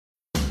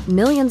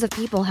Millions of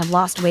people have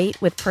lost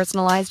weight with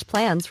personalized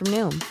plans from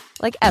Noom.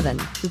 Like Evan,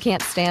 who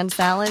can't stand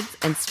salads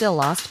and still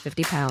lost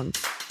 50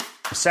 pounds.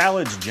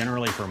 Salads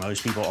generally for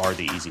most people are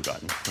the easy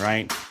button,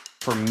 right?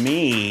 For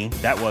me,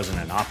 that wasn't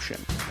an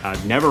option.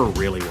 I never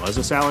really was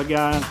a salad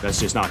guy. That's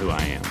just not who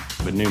I am.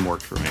 But Noom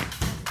worked for me.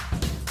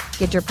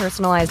 Get your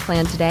personalized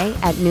plan today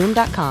at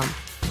Noom.com.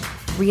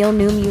 Real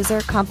Noom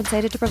user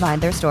compensated to provide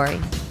their story.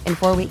 In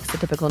 4 weeks, the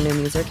typical Noom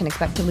user can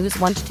expect to lose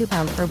 1 to 2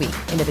 pounds per week.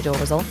 Individual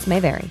results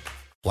may vary.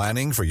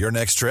 Planning for your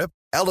next trip?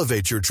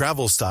 Elevate your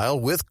travel style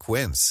with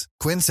Quince.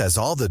 Quince has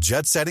all the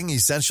jet-setting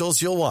essentials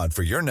you'll want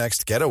for your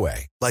next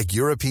getaway, like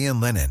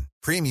European linen,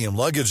 premium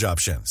luggage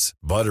options,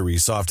 buttery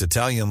soft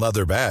Italian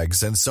leather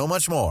bags, and so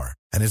much more.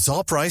 And it's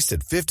all priced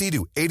at 50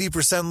 to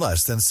 80%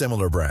 less than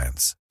similar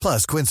brands.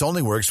 Plus, Quince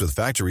only works with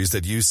factories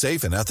that use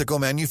safe and ethical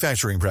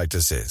manufacturing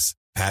practices.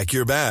 Pack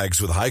your bags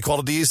with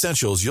high-quality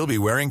essentials you'll be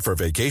wearing for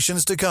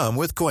vacations to come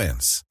with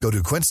Quince. Go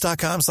to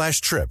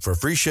quince.com/trip for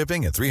free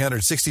shipping and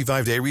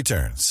 365-day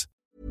returns.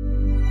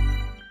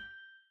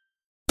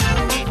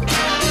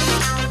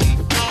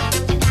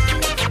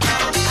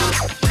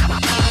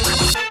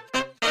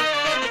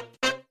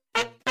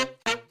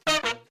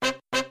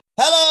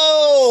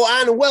 Hello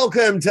and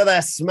welcome to the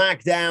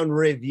SmackDown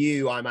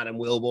Review. I'm Adam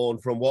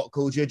Wilborn from What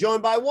Culture,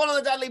 joined by one of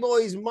the Dudley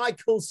Boys,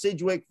 Michael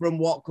Sidgwick from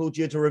What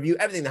Culture, to review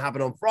everything that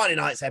happened on Friday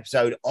night's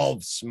episode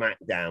of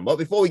SmackDown. But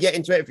before we get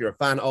into it, if you're a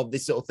fan of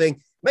this sort of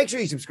thing, make sure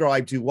you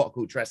subscribe to What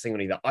Culture Wrestling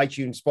on either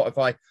iTunes,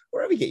 Spotify,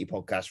 wherever you get your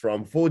podcasts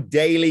from, for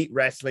daily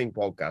wrestling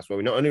podcasts, where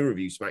we not only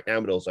review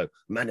SmackDown, but also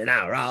Monday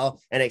Night Raw,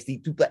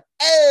 NXT 2.0,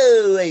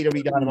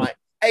 AEW Dynamite,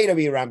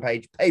 AEW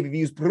Rampage,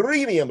 pay-per-views,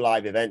 premium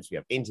live events. We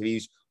have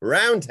interviews,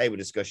 roundtable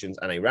discussions,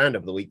 and a round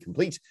of the week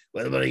complete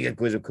with a very good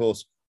quiz, of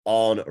course,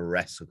 on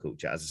Wrestle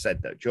Culture. As I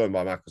said, though, joined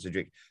by Michael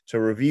Sidgwick to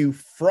review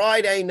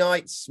Friday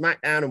night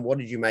SmackDown. And what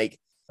did you make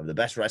of the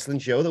best wrestling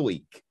show of the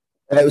week?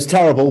 It was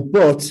terrible,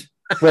 but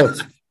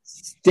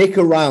stick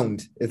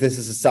around if this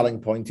is a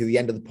selling point to the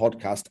end of the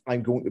podcast.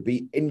 I'm going to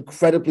be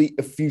incredibly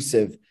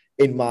effusive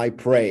in my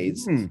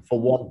praise for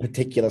one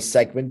particular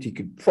segment. You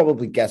could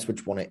probably guess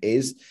which one it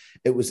is.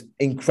 It was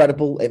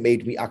incredible. It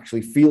made me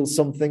actually feel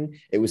something.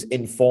 It was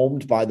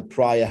informed by the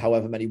prior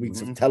however many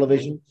weeks of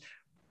television.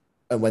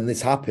 And when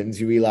this happens,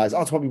 you realize,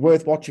 it's probably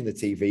worth watching the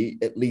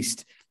TV, at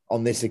least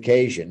on this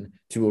occasion,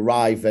 to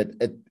arrive at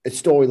a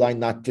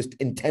storyline that just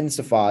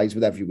intensifies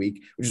with every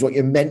week, which is what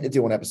you're meant to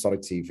do on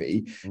episodic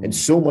TV. And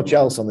so much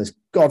else on this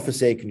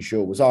godforsaken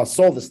show was, I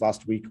saw this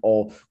last week,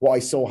 or what I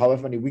saw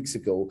however many weeks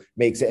ago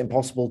makes it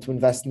impossible to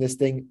invest in this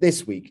thing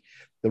this week.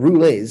 The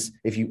rule is,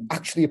 if you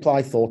actually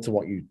apply thought to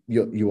what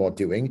you are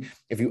doing,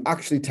 if you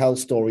actually tell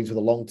stories with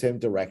a long-term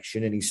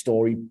direction, any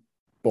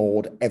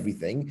storyboard,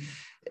 everything,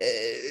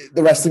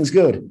 the wrestling's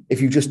good.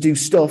 If you just do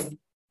stuff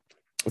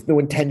with no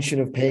intention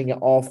of paying it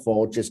off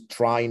or just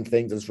trying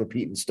things and just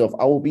repeating stuff,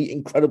 I will be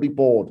incredibly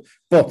bored.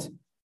 But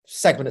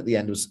segment at the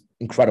end was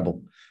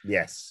incredible.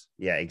 Yes,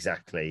 yeah,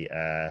 exactly.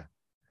 An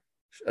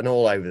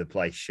all over the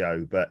place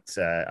show, but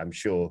I'm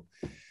sure,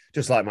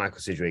 just like Michael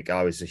Sidgwick,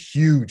 I was a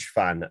huge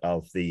fan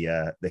of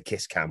the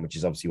kiss cam, which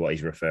is obviously what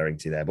he's referring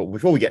to there. But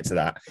before we get to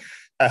that,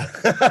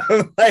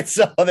 let's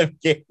start at the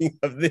beginning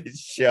of this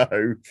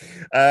show.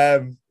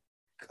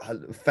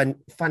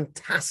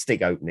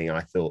 Fantastic opening,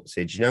 I thought,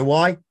 Sid. You know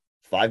why?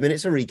 5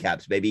 minutes of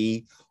recaps,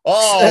 baby.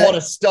 Oh, what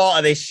a start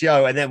of this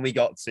show. And then we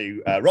got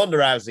to Ronda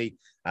Rousey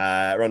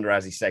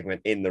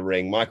segment in the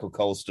ring. Michael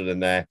Cole stood in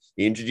there.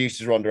 He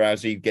introduces Ronda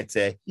Rousey, gets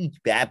a huge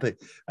bab. They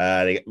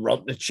get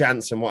Ronda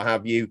chance and what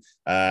have you.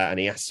 And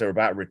he asks her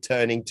about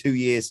returning 2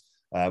 years,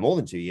 more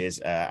than 2 years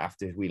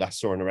after we last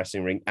saw her in a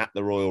wrestling ring at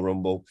the Royal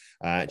Rumble.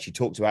 She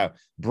talked about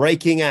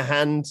breaking a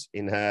hand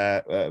in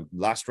her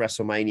last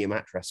WrestleMania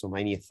match,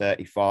 WrestleMania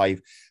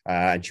 35.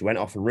 And she went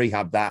off and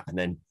rehabbed that. And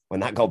then when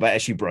that got better,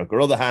 she broke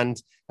her other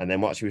hand. And then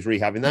while she was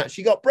rehabbing that,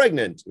 she got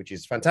pregnant, which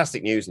is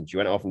fantastic news. And she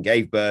went off and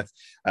gave birth.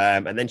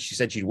 And then she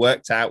said she'd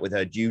worked out with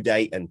her due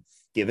date and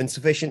given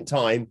sufficient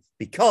time,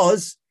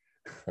 because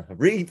I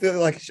really feel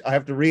like I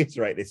have to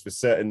reiterate this for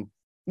certain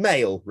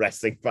male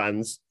wrestling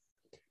fans.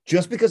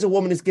 Just because a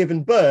woman is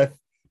given birth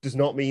does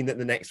not mean that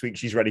the next week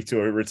she's ready to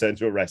return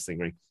to a wrestling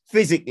ring.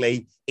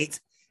 Physically,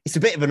 it's a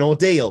bit of an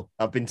ordeal,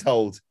 I've been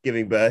told,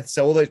 giving birth.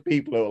 So all those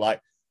people who are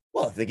like,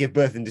 well, if they give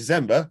birth in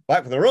December,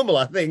 back for the Rumble,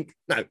 I think.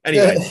 No,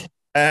 anyway.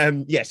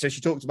 So she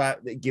talked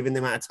about given the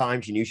amount of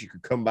time she knew she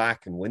could come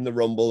back and win the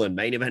Rumble and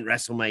main event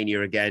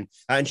WrestleMania again.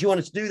 And she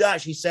wanted to do that,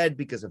 she said,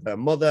 because of her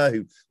mother,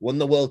 who won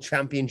the world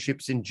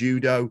championships in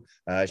judo.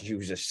 She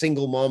was a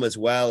single mom as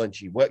well, and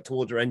she worked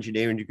towards her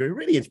engineering degree.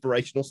 Really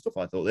inspirational stuff,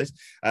 I thought this.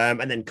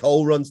 And then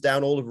Cole runs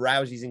down all of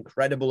Rousey's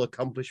incredible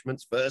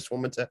accomplishments. First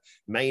woman to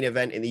main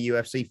event in the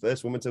UFC,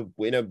 first woman to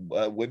win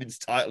a women's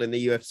title in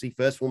the UFC,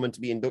 first woman to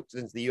be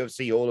inducted into the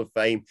UFC Hall of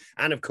Fame,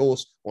 and of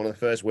course, one of the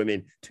first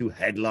women to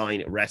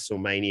headline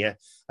WrestleMania.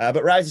 But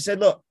Rousey said,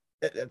 look,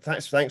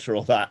 thanks for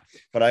all that,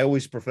 but I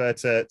always prefer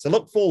to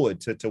look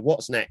forward to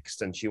what's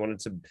next. And she wanted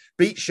to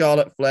beat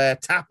Charlotte Flair,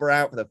 tap her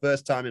out for the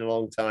first time in a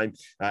long time,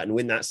 and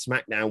win that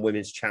SmackDown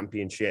Women's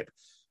Championship.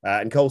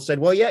 And Cole said,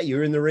 well, yeah, you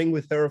were in the ring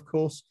with her, of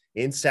course,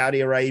 in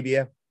Saudi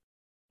Arabia.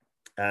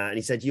 And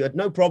he said, you had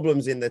no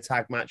problems in the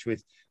tag match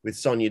with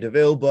Sonya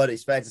Deville, but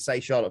it's fair to say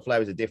Charlotte Flair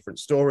was a different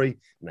story.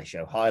 And they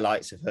show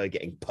highlights of her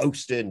getting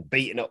posted and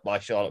beaten up by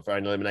Charlotte Flair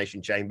in the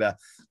Elimination Chamber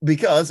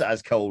because,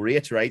 as Cole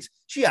reiterates,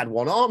 she had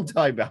one arm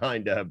tied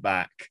behind her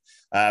back.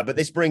 But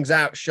this brings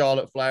out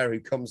Charlotte Flair, who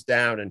comes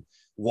down and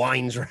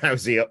winds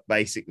Rousey up,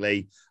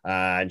 basically.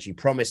 And she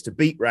promised to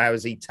beat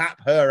Rousey,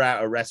 tap her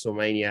out of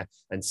WrestleMania,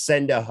 and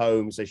send her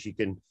home so she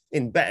can,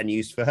 in better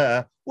news for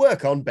her,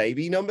 work on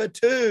baby number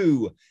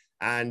 2.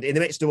 And in the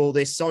midst of all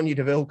this, Sonya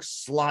Deville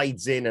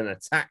slides in and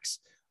attacks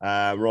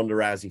Ronda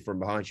Rousey from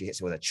behind. She hits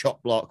her with a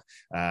chop block.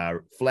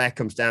 Flair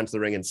comes down to the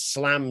ring and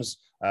slams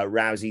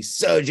Rousey's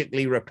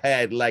surgically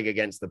repaired leg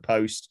against the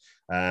post.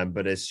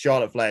 But as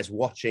Charlotte Flair's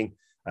watching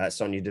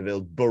Sonya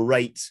Deville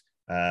berate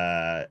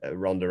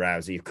Ronda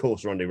Rousey, of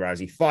course, Ronda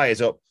Rousey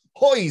fires up,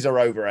 hoys her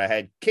over her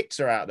head, kicks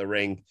her out of the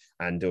ring,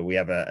 and we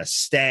have a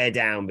stare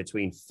down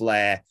between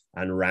Flair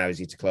and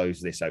Rousey to close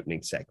this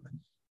opening segment.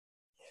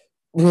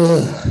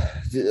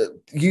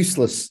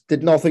 Useless.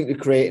 Did nothing to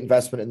create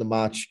investment in the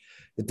match.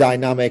 The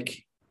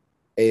dynamic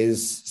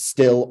is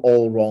still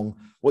all wrong.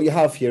 What you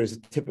have here is a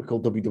typical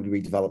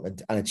WWE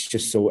development, and it's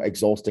just so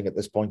exhausting at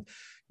this point.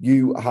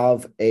 You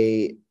have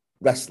a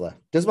wrestler.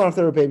 Doesn't matter if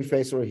they're a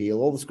babyface or a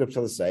heel. All the scripts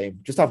are the same.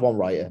 Just have one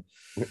writer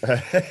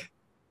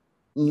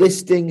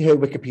listing her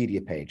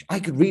Wikipedia page.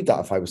 I could read that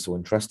if I was so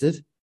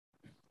interested.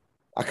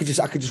 I could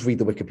just read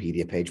the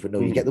Wikipedia page, but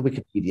no, you get the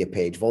Wikipedia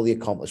page of all the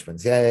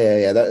accomplishments.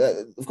 Yeah.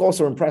 Of course,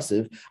 they're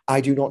impressive.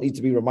 I do not need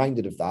to be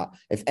reminded of that.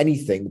 If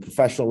anything, the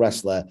professional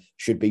wrestler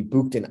should be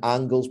booked in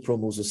angles,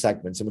 promos, or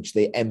segments in which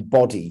they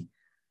embody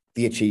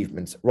the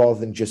achievements rather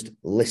than just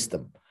list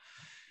them.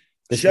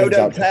 Show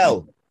don't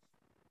tell.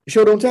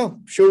 Show don't tell.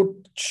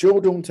 Show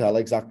don't tell.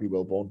 Exactly,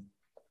 Wilborn.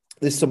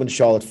 This summoned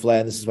Charlotte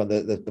Flair, and this is when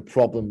the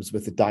problems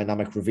with the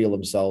dynamic reveal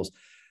themselves.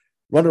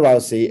 Ronda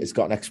Rousey has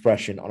got an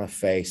expression on her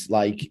face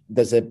like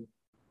there's a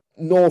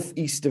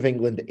northeast of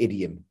England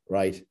idiom,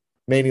 right?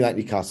 Mainly like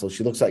Newcastle.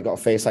 She looks like got a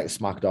face like a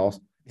smacked arse.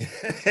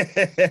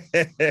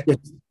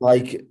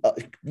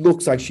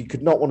 Looks like she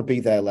could not want to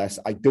be there less.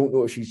 I don't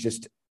know if she's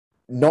just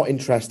not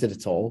interested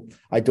at all.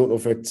 I don't know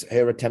if it's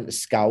her attempt to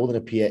scowl and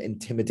appear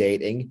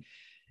intimidating.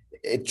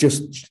 It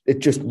just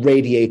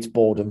radiates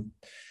boredom.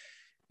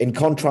 In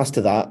contrast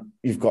to that,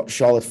 you've got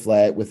Charlotte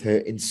Flair with her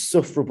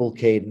insufferable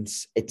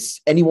cadence.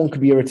 It's anyone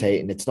can be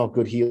irritating. It's not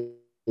good heel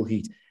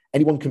heat.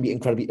 Anyone can be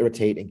incredibly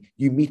irritating.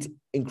 You meet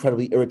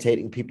incredibly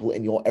irritating people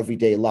in your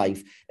everyday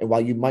life, and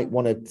while you might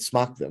want to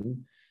smack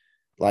them,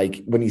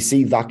 like when you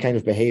see that kind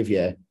of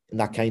behavior and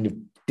that kind of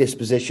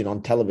disposition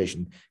on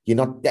television, you're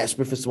not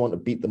desperate for someone to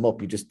beat them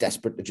up. You're just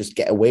desperate to just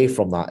get away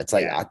from that. It's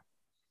like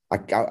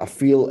I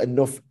feel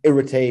enough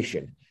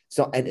irritation. It's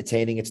not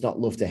entertaining. It's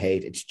not love to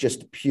hate. It's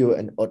just pure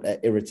and utter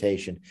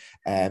irritation.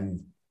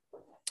 And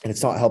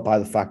it's not helped by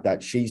the fact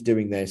that she's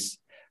doing this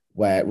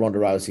where Ronda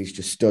Rousey's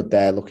just stood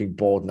there looking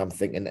bored. And I'm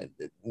thinking,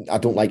 I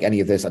don't like any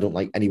of this. I don't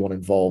like anyone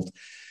involved.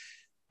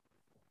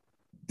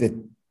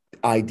 The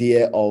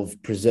idea of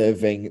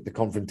preserving the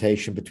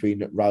confrontation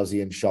between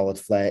Rousey and Charlotte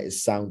Flair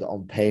is sound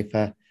on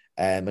paper.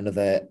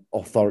 Another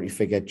authority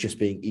figure just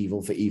being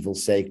evil for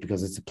evil's sake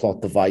because it's a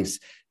plot device.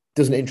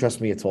 Doesn't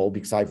interest me at all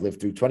because I've lived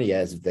through 20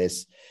 years of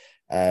this.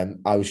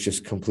 I was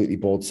just completely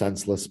bored,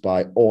 senseless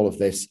by all of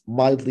this,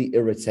 mildly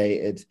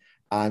irritated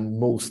and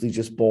mostly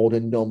just bored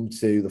and numb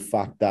to the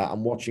fact that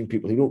I'm watching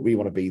people who don't really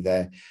want to be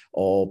there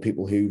or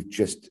people who've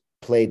just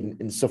played an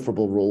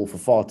insufferable role for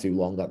far too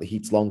long, that the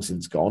heat's long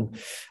since gone.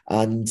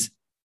 And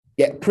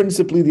yet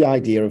principally the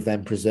idea of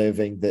them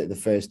preserving the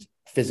first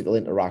physical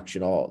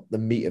interaction or the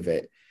meat of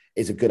it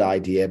is a good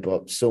idea,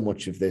 but so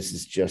much of this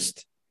is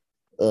just,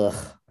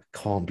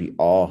 can't be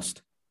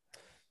arsed.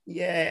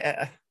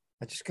 Yeah,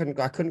 I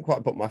couldn't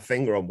quite put my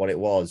finger on what it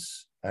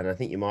was. And I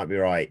think you might be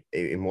right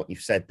in what you've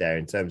said there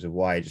in terms of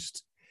why I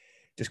just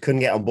couldn't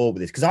get on board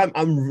with this. Because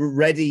I'm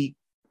ready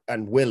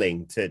and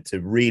willing to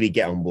really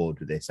get on board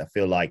with this. I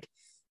feel like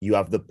you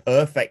have the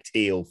perfect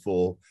heel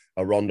for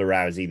a Ronda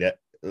Rousey that,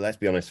 let's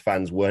be honest,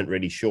 fans weren't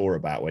really sure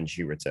about when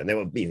she returned. There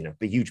would be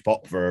a huge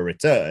pop for a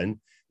return.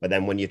 But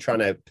then when you're trying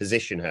to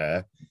position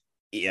her,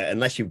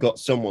 unless you've got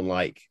someone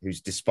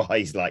who's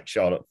despised like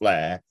Charlotte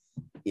Flair,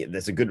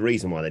 there's a good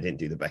reason why they didn't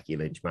do the Becky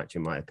Lynch match,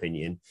 in my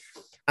opinion.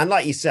 And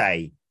like you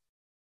say,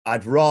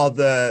 I'd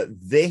rather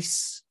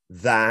this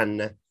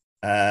than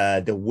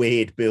the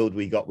weird build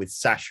we got with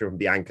Sasha and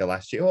Bianca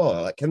last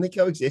year. Can they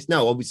coexist?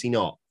 No, obviously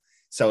not.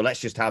 So let's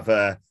just have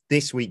her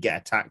this week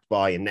get attacked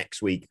by and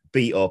next week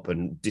beat up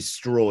and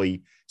destroy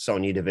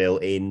Sonya Deville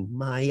in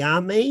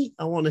Miami,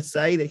 I want to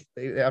say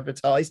they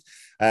advertised.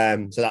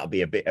 So that'll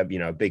be a bit of,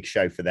 a big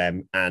show for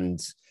them. And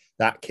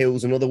that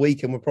kills another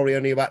week. And we're probably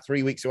only about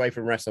 3 weeks away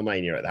from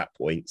WrestleMania at that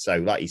point. So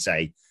like you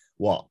say,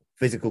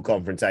 physical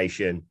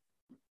confrontation,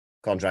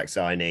 contract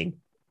signing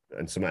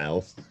and something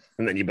else.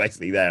 And then you're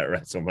basically there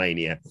at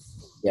WrestleMania.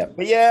 Yeah.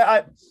 But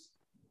yeah,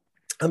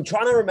 I'm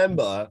trying to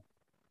remember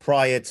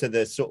prior to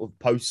the sort of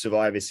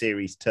post-Survivor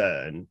Series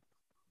turn,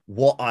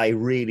 what I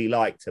really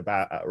liked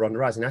about Ronda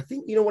Rousey. And I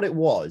think, you know what it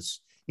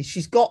was? Is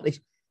she's got this.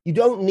 You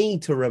don't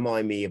need to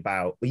remind me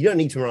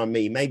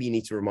maybe you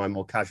need to remind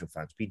more casual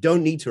fans, but you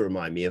don't need to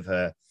remind me of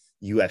her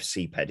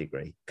UFC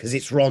pedigree because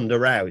it's Ronda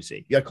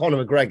Rousey. You had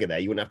Conor McGregor there.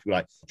 You wouldn't have to be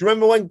like, do you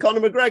remember when Conor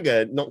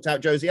McGregor knocked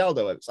out Josie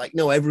Aldo? It's like,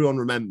 no, everyone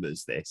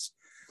remembers this.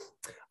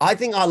 I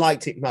think I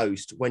liked it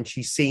most when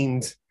she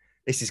seemed,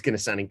 this is going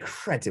to sound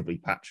incredibly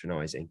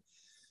patronizing,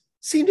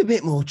 seemed a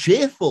bit more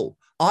cheerful.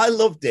 I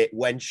loved it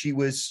when she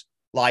was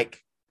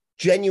like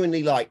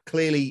genuinely, like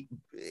clearly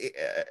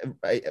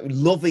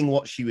loving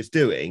what she was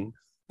doing.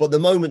 But the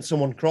moment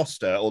someone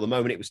crossed her or the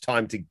moment it was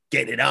time to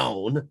get it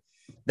on,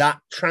 that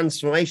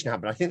transformation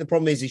happened. I think the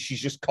problem is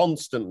she's just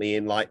constantly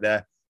in like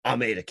the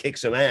I'm here to kick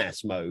some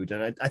ass mode.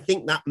 And I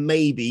think that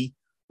may be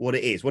what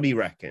it is. What do you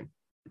reckon?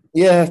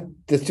 Yeah,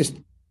 there's just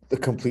the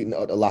complete and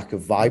utter lack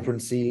of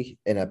vibrancy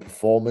in her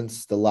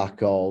performance, the lack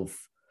of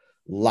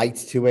light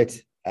to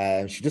it.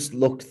 She just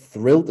looked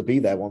thrilled to be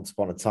there once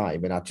upon a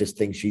time. And I just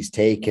think she's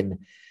taken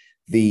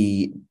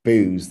the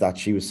booze that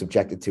she was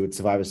subjected to at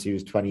Survivor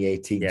Series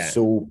 2018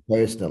 so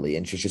personally.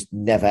 And she's just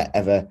never,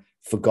 ever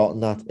forgotten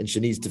that. And she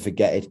needs to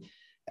forget it.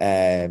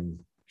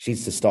 She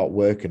needs to start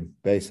working,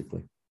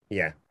 basically.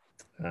 Yeah.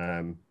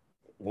 Won't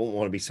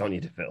want to be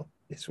Sonya Deville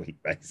this week,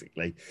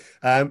 basically.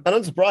 And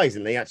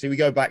unsurprisingly, actually, we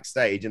go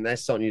backstage and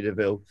there's Sonya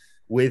Deville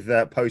with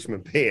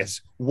Postman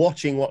Pearce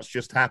watching what's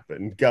just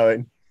happened,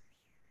 going,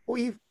 what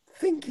are you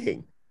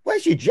thinking?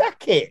 Where's your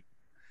jacket?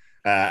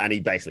 And he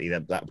basically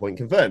at that point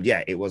confirmed,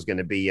 it was going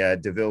to be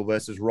Deville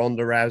versus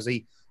Ronda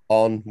Rousey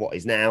on what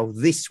is now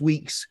this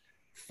week's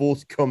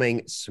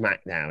forthcoming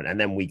SmackDown. And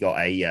then we got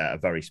a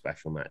very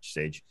special match,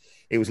 Sige.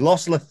 It was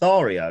Los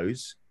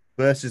Lotharios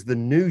versus the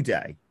New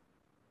Day.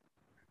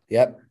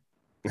 Yep.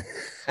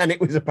 And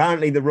it was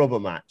apparently the rubber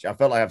match. I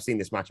felt like I've seen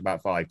this match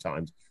about 5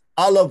 times.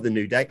 I love the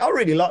New Day. I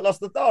really like Los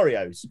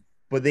Lotharios.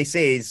 But this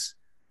is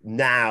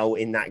now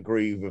in that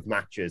groove of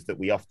matches that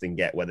we often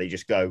get where they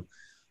just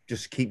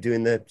keep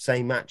doing the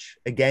same match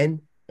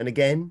again and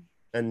again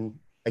and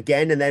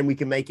again. And then we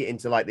can make it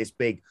into like this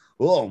big,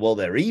 oh, well,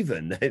 they're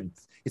even.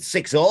 It's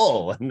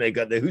 6-all. And they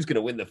got who's going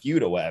to win the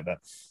feud or whatever.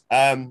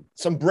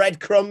 Some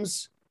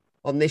breadcrumbs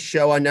on this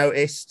show, I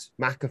noticed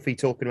McAfee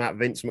talking about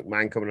Vince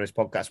McMahon coming on his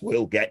podcast.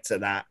 We'll get to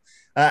that.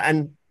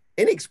 And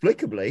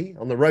inexplicably,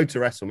 on the road to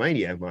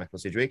WrestleMania, Michael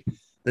Sidgwick,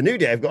 the New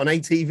Day have got an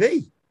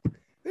ATV.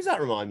 Who's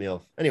that remind me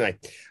of? Anyway,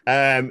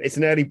 it's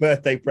an early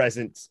birthday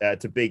present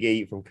to Big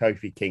E from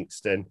Kofi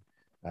Kingston.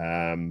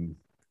 And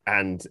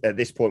at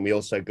this point, we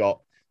also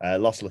got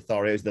Los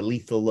Lotharios, the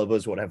Lethal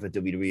Lovers, whatever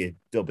WWE are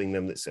dubbing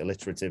them, that's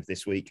alliterative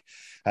this week.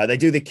 They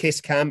do the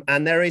kiss cam,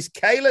 and there is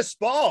Kayla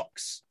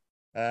Sparks,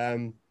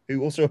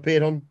 who also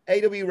appeared on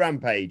AW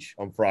Rampage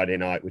on Friday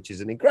night, which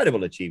is an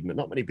incredible achievement.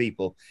 Not many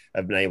people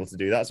have been able to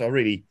do that. So I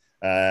really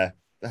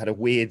had a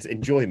weird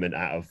enjoyment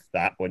out of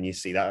that when you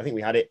see that. I think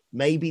we had it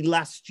maybe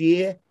last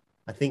year.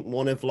 I think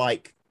one of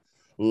like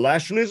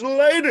Lashley's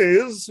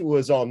ladies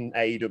was on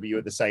AEW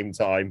at the same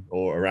time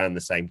or around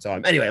the same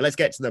time. Anyway, let's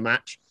get to the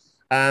match.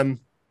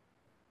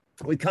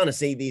 We kind of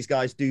see these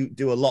guys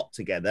do a lot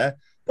together.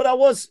 But I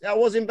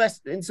was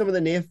invested in some of the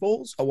near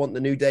falls. I want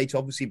the New Day to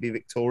obviously be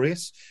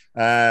victorious.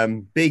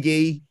 Big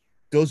E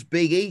does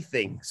Big E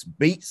things.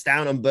 Beats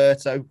down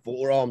Humberto,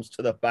 forearms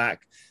to the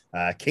back.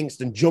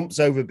 Kingston jumps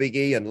over Big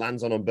E and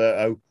lands on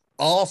Humberto,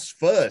 arse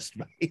first,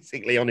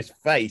 basically on his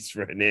face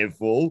for a near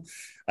fall.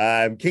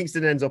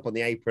 Kingston ends up on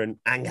the apron.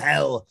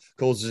 Angel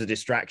causes a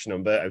distraction.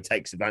 Humberto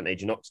takes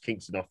advantage, knocks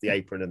Kingston off the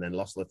apron, and then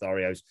Los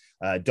Lotharios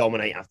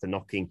dominate after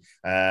knocking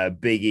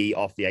Big E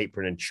off the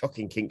apron and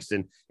chucking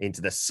Kingston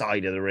into the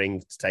side of the ring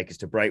to take us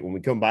to break. When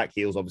we come back,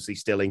 heel's obviously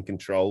still in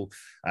control.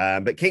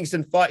 But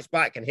Kingston fights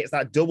back and hits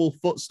that double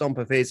foot stomp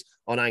of his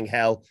on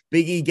Angel.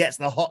 Big E gets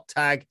the hot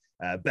tag,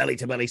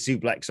 belly-to-belly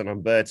suplex on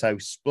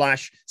Humberto.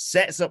 Splash,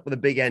 sets up with a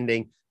big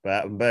ending,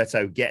 but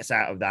Humberto gets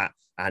out of that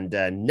and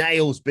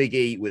nails Big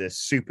E with a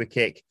super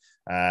kick.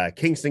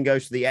 Kingston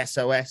goes for the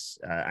SOS.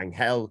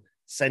 Angel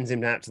sends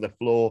him out to the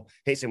floor,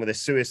 hits him with a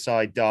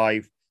suicide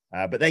dive,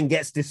 but then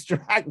gets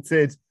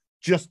distracted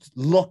just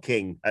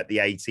looking at the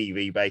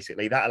ATV,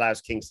 basically. That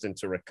allows Kingston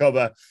to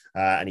recover,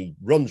 and he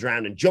runs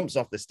around and jumps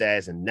off the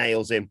stairs and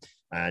nails him.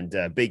 And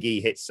Big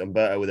E hits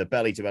Humberto with a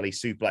belly-to-belly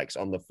suplex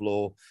on the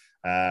floor.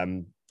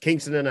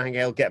 Kingston and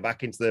Angel get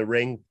back into the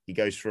ring. He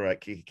goes for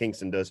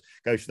Kingston goes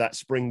for that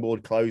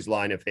springboard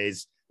clothesline of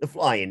his, the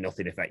flying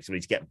nothing effectively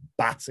to get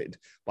battered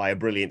by a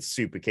brilliant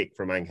super kick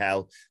from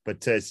Angel.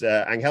 But as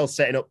Angel's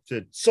setting up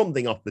to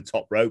something off the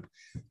top rope,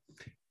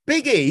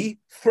 Big E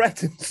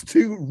threatens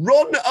to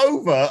run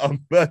over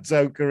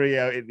Humberto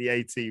Carrillo in the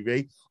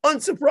ATV.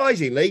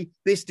 Unsurprisingly,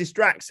 this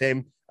distracts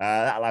him.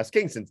 That allows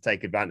Kingston to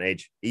take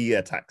advantage. He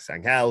attacks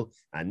Angel,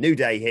 and New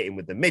Day hit him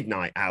with the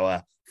Midnight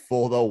Hour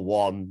for the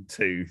 1,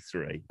 2,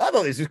 3. I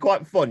thought this was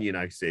quite fun, you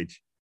know, Sige.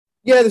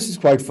 Yeah, this is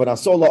quite fun. I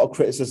saw a lot of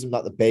criticism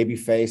that the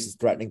babyface is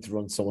threatening to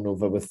run someone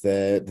over with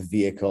the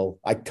vehicle.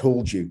 I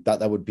told you that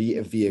there would be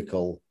a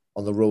vehicle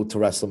on the road to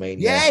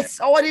WrestleMania. Yes.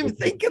 Oh, I didn't even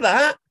think of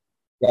that.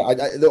 Yeah,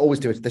 they always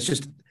do it. There's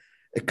just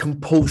a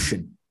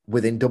compulsion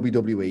within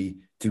WWE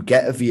to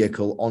get a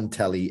vehicle on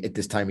telly at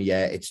this time of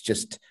year. It's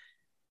just...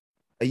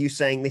 Are you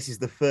saying this is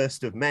the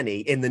first of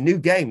many in the new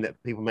game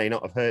that people may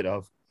not have heard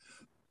of?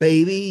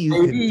 Baby,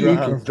 you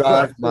can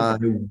drive my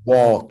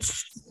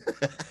watch.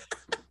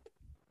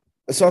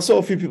 So I saw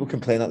a few people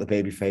complain that the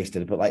babyface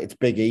did it, but like it's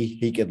Big E.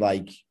 He could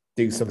like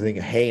do something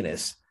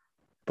heinous,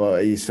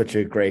 but he's such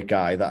a great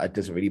guy that it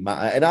doesn't really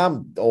matter. And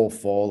I'm all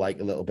for like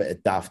a little bit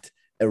of daft,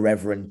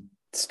 irreverent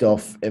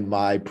stuff in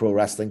my pro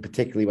wrestling,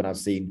 particularly when I've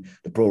seen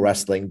the pro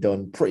wrestling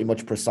done pretty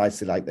much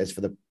precisely like this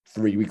for the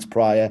 3 weeks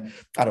prior.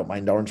 I don't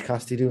mind Orange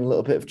Cassidy doing a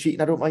little bit of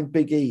cheating. I don't mind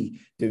Big E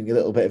doing a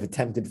little bit of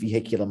attempted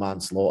vehicular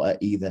manslaughter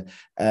either.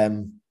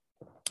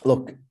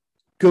 Look,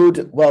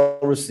 good, well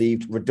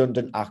received,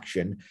 redundant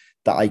action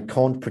that I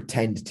can't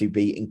pretend to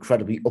be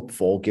incredibly up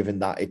for, given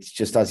that it's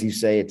just, as you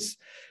say, this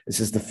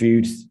is the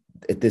feud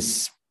at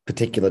this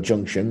particular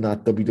junction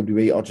that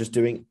WWE are just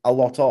doing a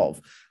lot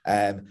of.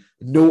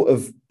 Note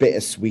of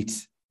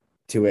bittersweet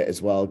to it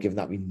as well, given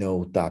that we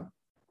know that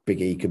Big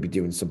E could be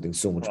doing something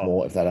so much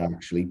more if that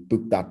actually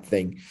booked that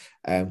thing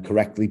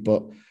correctly.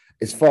 But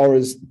as far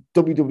as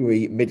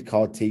WWE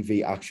mid-card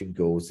TV action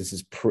goes, this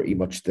is pretty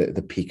much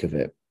the peak of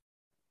it.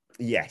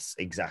 Yes,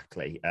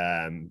 exactly.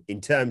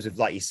 In terms of,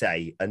 like you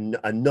say, a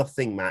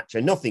nothing match,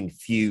 a nothing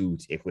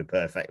feud, if we're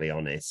perfectly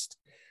honest.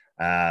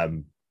 I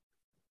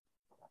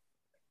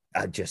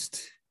just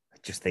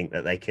think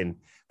that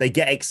they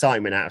get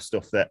excitement out of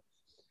stuff that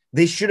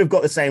this should have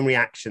got the same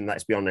reaction,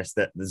 let's be honest,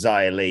 that the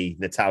Xia Li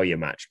Natalya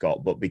match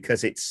got, but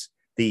because it's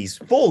these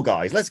four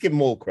guys, let's give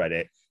them all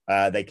credit.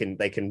 They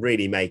can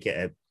really make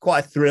it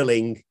quite a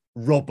thrilling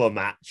rubber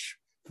match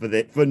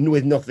with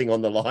nothing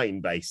on the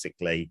line,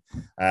 basically.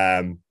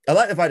 I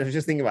like the fact I was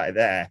just thinking about it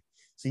there.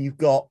 So you've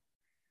got,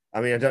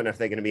 I mean, I don't know if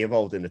they're going to be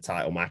involved in the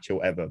title match or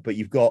whatever, but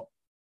you've got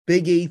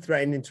Big E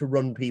threatening to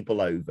run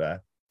people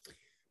over,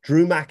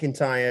 Drew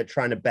McIntyre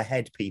trying to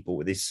behead people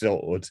with his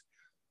sword,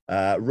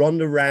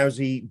 Ronda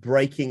Rousey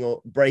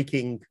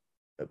breaking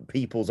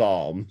people's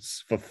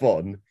arms for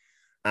fun,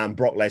 and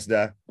Brock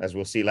Lesnar, as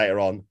we'll see later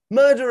on,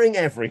 murdering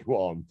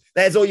everyone.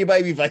 There's all your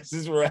baby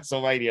faces for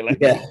WrestleMania,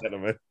 ladies and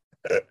gentlemen.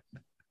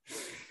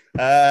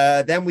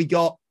 Then we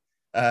got,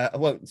 I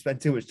won't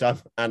spend too much time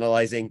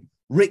analysing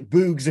Rick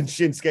Boogs and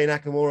Shinsuke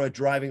Nakamura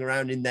driving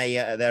around in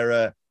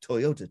their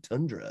Toyota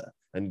Tundra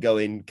and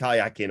going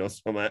kayaking or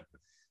something.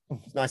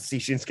 It's nice to see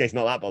Shinsuke's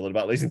not that bothered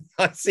about losing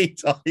the IC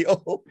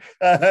title.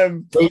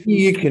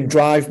 You can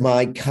drive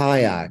my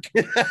kayak.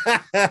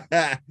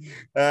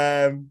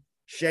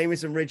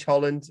 Sheamus and Ridge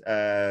Holland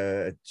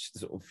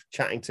sort of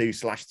chatting to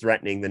 /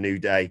 threatening the New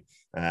Day.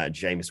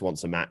 Sheamus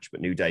wants a match,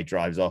 but New Day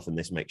drives off, and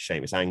this makes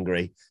Sheamus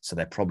angry. So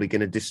they're probably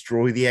going to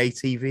destroy the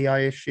ATV, I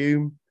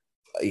assume.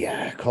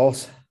 Yeah, of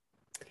course.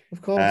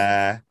 Of course.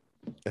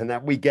 And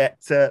then we get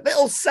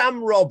little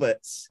Sam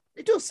Roberts.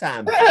 Little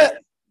Sam.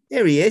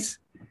 Here he is.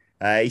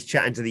 He's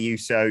chatting to the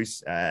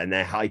Usos, and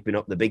they're hyping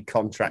up the big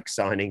contract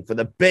signing for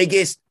the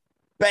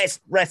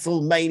best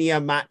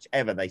WrestleMania match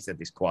ever. They said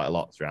this quite a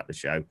lot throughout the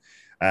show.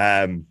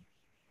 And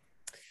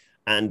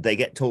they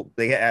get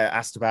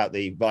asked about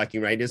the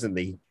Viking Raiders and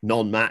the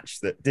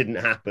non-match that didn't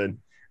happen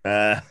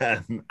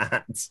at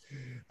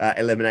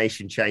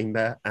Elimination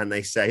Chamber. And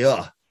they say,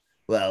 they're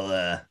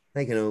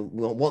going to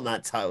want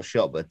that title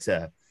shot, but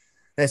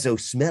they're so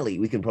smelly,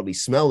 we can probably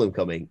smell them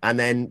coming. And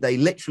then they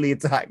literally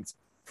attacked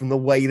from the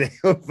way they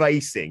were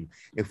facing.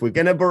 If we're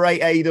going to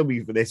berate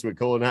AEW for this, we're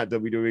calling out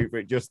WWE for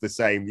it just the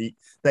same.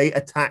 They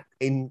attacked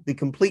in the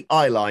complete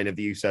eye line of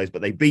the Usos,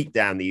 but they beat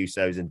down the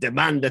Usos and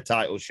demand a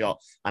title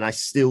shot. And I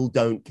still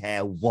don't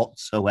care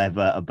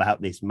whatsoever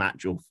about this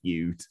match or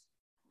feud.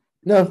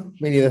 No,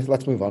 me neither.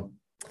 Let's move on.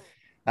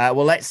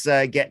 Let's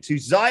get to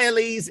Xia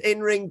Li's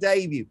in-ring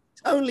debut.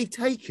 It's only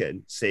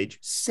taken, Sige,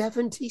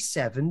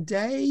 77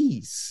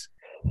 days.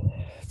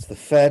 It's the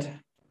Fed.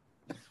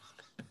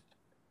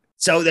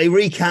 So they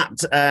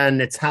recapped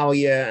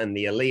Natalya and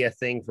the Aaliyah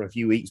thing from a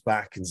few weeks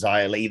back, and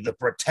Xia Li, the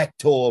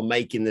Protector,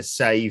 making the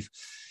save.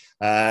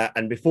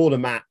 And before the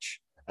match,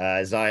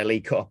 Xia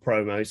Li cut a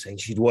promo saying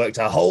she'd worked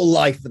her whole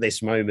life for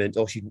this moment,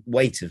 or she'd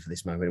waited for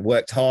this moment,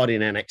 worked hard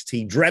in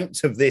NXT,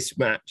 dreamt of this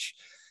match.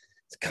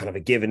 It's kind of a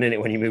given, isn't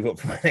it? When you move up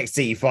from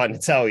NXT, you find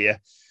Natalya.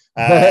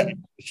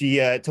 She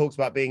talks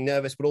about being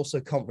nervous, but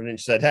also confident.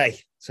 She said, hey,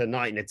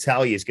 tonight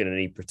Natalya's going to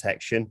need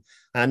protection.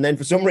 And then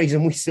for some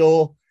reason, we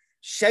saw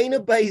Shayna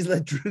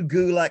Baszler, Drew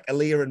Gulak,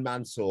 Aaliyah, and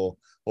Mansoor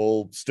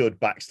all stood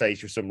backstage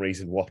for some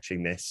reason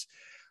watching this.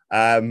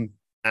 And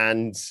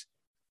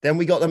then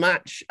we got the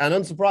match. And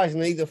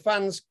unsurprisingly, the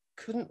fans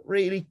couldn't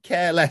really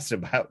care less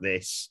about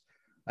this.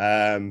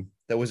 I think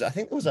there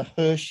was a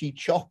Hershey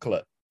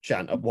chocolate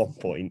chant at one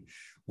point,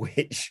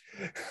 which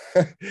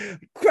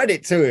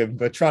credit to him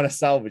for trying to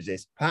salvage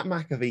this. Pat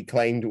McAfee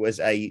claimed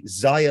was a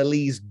Xia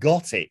Li's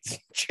got it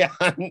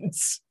chant.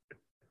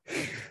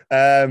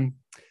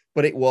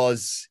 But it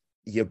was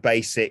your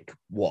basic,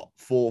 4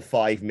 or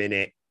 5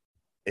 minute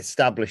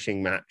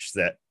establishing match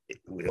that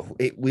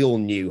we all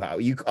knew how.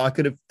 I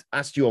could have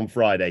asked you on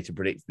Friday to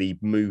predict the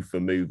move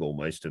for move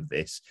almost of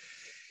this.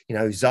 You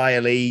know,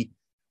 Xia Li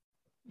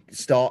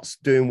starts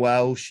doing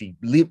well. She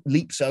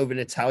leaps over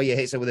Natalya,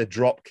 hits her with a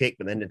drop kick,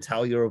 but then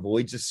Natalya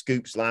avoids a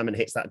scoop slam and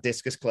hits that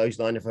discus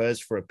clothesline of hers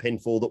for a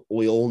pinfall that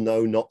we all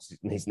know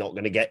he's not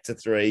going to get to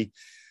 3.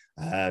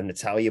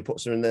 Natalya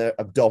puts her in the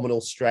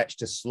abdominal stretch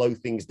to slow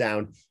things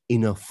down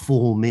in a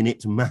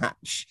 4-minute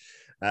match.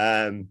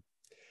 Then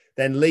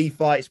Lee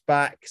fights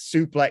back,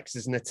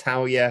 suplexes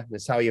Natalya.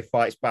 Natalya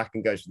fights back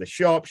and goes for the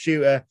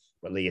sharpshooter,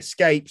 but Lee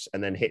escapes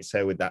and then hits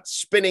her with that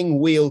spinning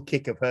wheel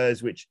kick of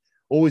hers, which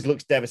always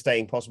looks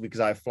devastating, possibly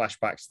because I have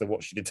flashbacks to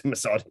what she did to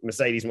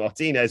Mercedes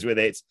Martinez with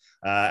it.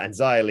 And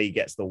Xia Li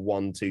gets the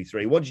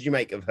 1-2-3. What did you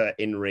make of her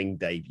in-ring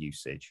debut,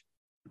 Sige?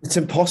 It's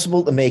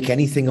impossible to make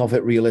anything of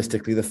it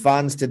realistically. The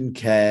fans didn't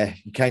care.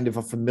 You kind of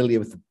are familiar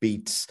with the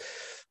beats.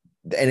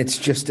 And it's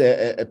just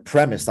a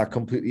premise that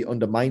completely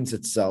undermines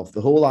itself.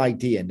 The whole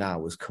idea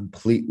now is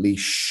completely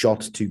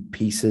shot to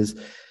pieces.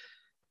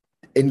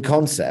 In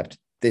concept,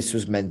 this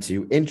was meant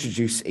to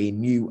introduce a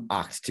new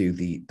act to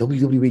the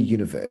WWE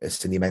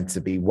universe, and you're meant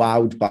to be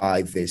wowed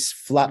by this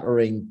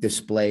flattering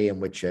display in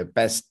which her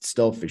best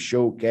stuff is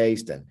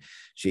showcased, and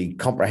she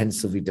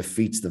comprehensively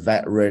defeats the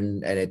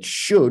veteran, and it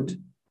should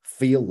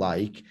feel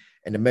like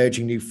an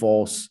emerging new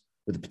force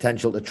with the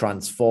potential to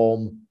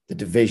transform the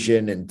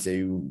division and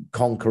to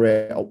conquer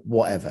it or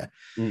whatever.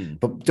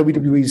 But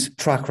WWE's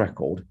track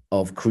record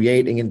of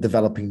creating and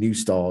developing new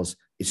stars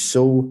is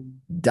so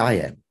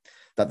dire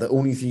that the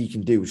only thing you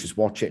can do is just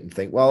watch it and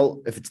think,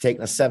 well, if it's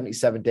taken us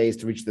 77 days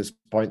to reach this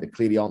point, they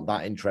clearly aren't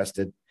that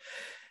interested.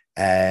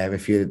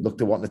 If you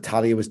looked at what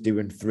Natalya was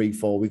doing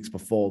 3-4 weeks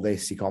before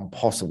this, you can't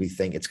possibly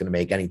think it's going to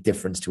make any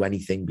difference to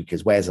anything,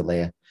 because where's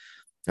Aaliyah?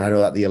 And I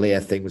know that the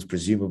Aaliyah thing was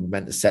presumably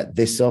meant to set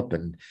this up,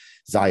 and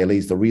Xia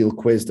Li's the real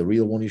quiz, the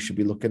real one you should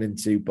be looking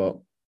into. But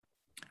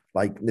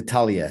like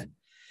Natalya,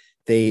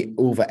 they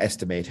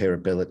overestimate her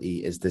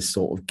ability as this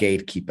sort of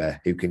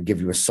gatekeeper who can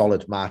give you a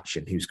solid match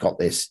and who's got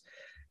this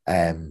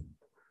commands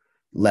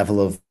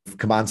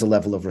a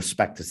level of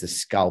respect as this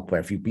scalp, where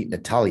if you beat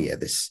Natalya,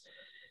 this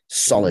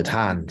solid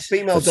hand.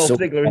 Female Dolph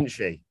Ziggler, isn't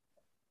she?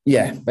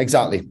 Yeah,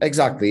 exactly.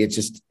 It's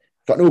just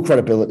got no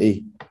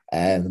credibility.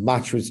 And the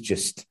match was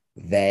just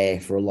there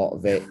for a lot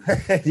of it.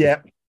 Yeah.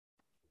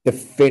 The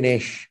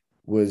finish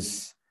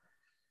was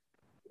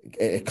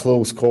a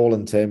close call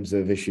in terms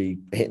of is she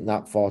hitting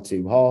that far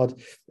too hard.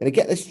 And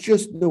again, there's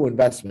just no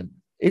investment.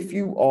 If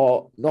you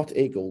are not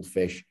a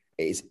Goldfish,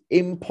 it is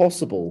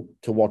impossible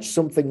to watch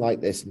something like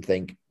this and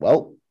think,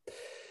 well,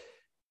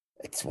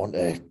 it's one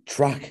to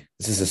track.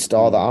 This is a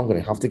star that I'm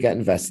going to have to get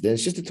invested in.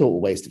 It's just a total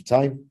waste of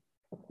time.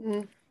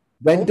 When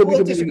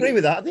I disagree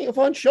with that. I think you'll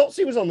find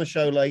Shotzi was on the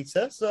show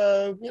later.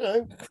 So,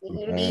 you're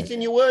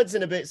eating your words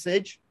in a bit,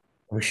 Sige.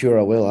 I'm sure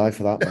I will,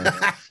 for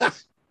that, man.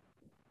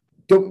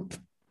 Don't,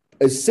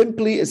 as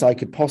simply as I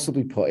could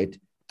possibly put it,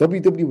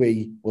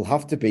 WWE will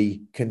have to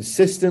be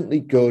consistently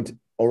good,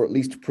 or at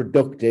least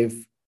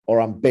productive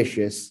or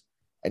ambitious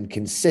and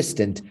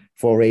consistent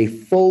for a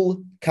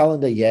full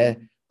calendar year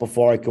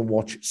before I can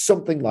watch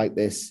something like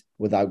this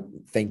without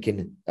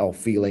thinking or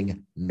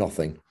feeling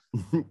nothing.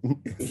 You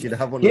should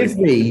have one. Give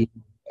me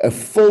a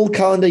full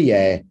calendar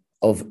year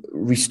of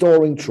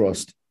restoring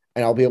trust,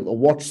 and I'll be able to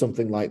watch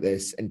something like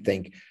this and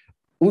think,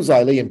 was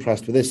Xia Li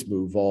impressed with this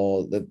move,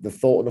 or the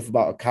thought enough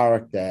about a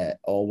character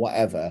or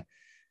whatever?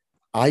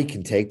 I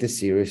can take this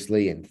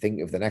seriously and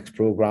think of the next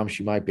program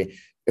she might be.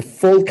 A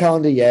full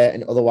calendar year,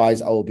 and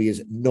otherwise I will be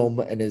as numb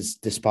and as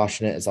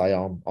dispassionate as I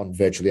am on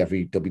virtually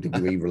every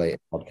WWE related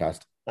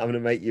podcast. I'm going to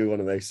make you one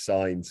of those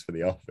signs for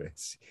the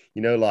office.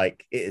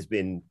 Like it has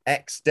been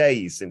X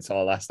days since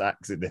our last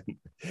accident.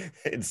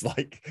 It's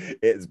like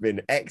it's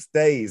been X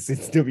days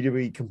since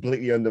WWE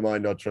completely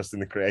undermined our trust in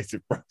the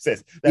creative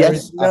process. There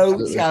is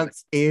no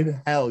chance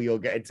in hell you'll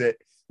get into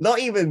it. Not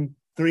even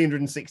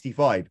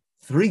 365.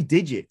 3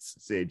 digits,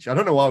 Sige. I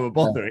don't know why we're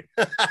bothering.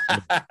 No.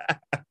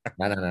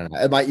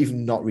 It might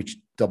even not reach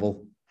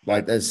double.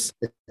 Like there's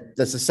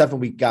a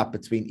 7-week gap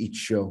between each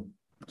show.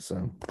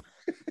 So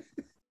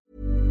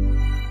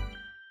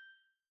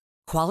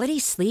Quality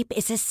sleep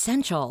is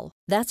essential.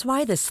 That's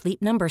why the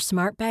Sleep Number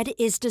Smart Bed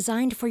is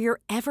designed for your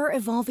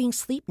ever-evolving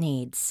sleep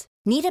needs.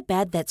 Need a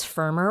bed that's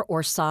firmer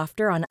or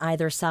softer on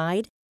either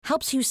side?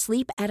 Helps you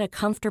sleep at a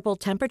comfortable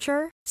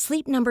temperature?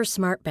 Sleep Number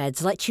Smart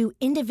Beds let you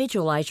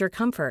individualize your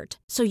comfort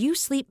so you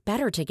sleep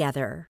better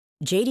together.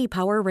 J.D.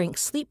 Power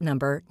ranks Sleep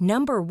Number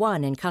number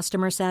 1 in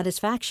customer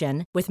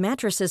satisfaction with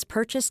mattresses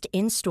purchased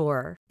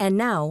in-store. And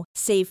now,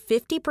 save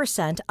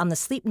 50% on the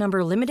Sleep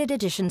Number Limited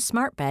Edition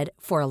Smart Bed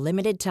for a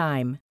limited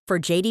time. For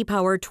J.D.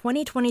 Power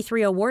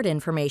 2023 award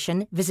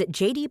information, visit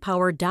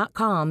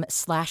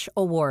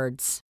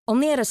jdpower.com/awards.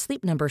 Only at a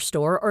Sleep Number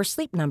store or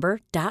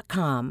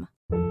sleepnumber.com.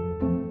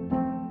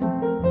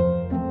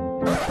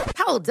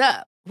 Hold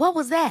up. What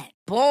was that?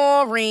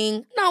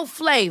 Boring. No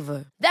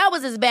flavor. That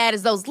was as bad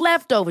as those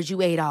leftovers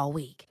you ate all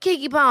week.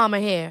 Keke Palmer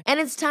here.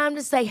 And it's time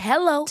to say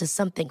hello to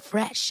something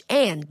fresh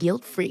and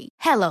guilt-free.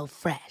 Hello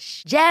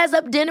Fresh. Jazz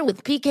up dinner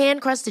with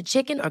pecan-crusted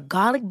chicken or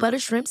garlic butter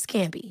shrimp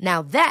scampi.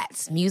 Now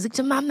that's music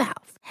to my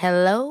mouth.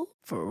 Hello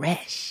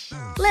Fresh.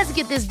 Let's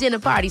get this dinner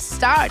party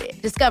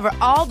started. Discover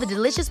all the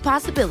delicious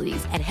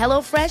possibilities at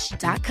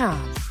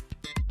hellofresh.com.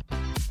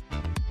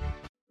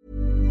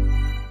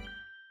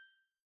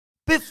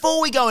 Before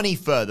we go any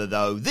further,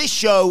 though, this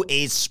show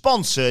is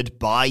sponsored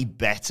by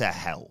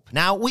BetterHelp.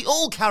 Now, we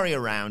all carry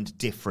around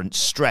different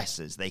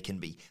stressors. They can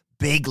be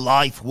big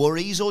life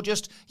worries or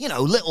just,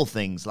 little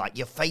things like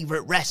your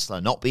favorite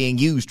wrestler not being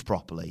used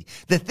properly.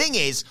 The thing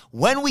is,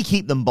 when we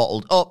keep them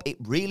bottled up, it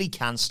really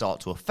can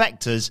start to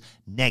affect us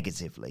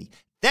negatively.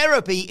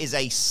 Therapy is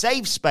a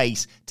safe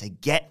space to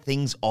get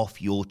things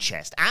off your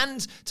chest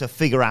and to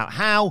figure out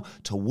how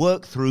to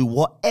work through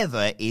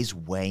whatever is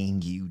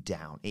weighing you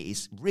down. It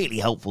is really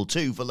helpful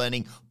too for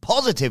learning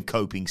positive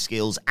coping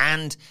skills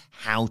and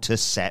how to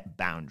set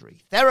boundaries.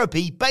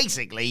 Therapy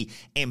basically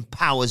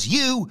empowers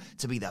you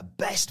to be the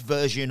best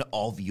version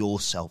of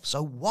yourself.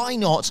 So why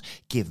not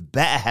give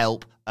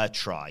BetterHelp a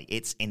try?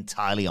 It's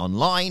entirely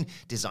online,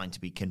 designed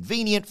to be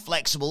convenient,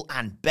 flexible,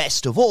 and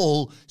best of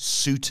all,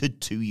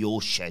 suited to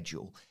your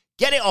schedule.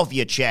 Get it off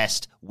your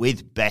chest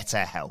with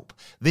BetterHelp.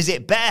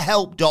 Visit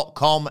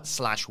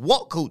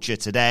betterhelp.com/whatculture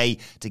today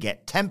to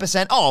get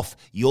 10% off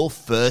your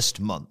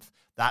first month.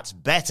 That's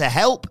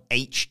BetterHelp,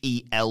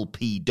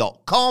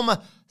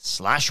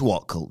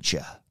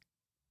 HELP.com/whatculture.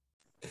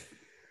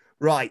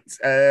 Right,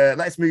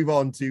 let's move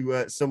on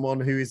to someone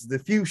who is the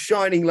few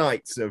shining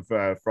lights of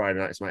Friday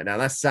Night SmackDown.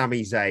 That's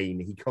Sami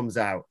Zayn. He comes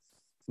out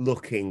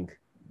looking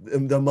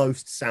the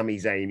most Sami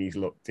Zayn he's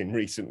looked in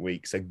recent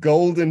weeks. A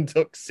golden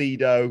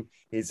tuxedo.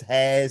 His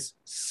hair's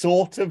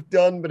sort of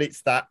done, but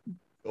it's that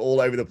all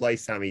over the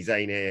place Sami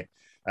Zayn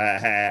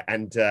hair.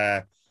 And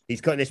he's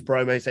cutting this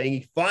promo saying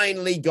he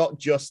finally got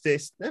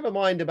justice. Never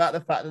mind about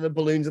the fact that the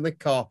balloons and the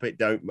carpet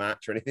don't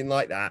match or anything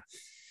like that.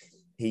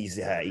 He's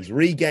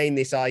regained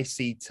this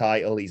IC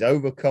title. He's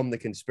overcome the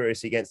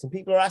conspiracy against him.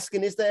 People are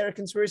asking, is there a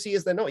conspiracy?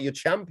 Is there not? You're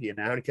champion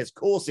now. And he goes, of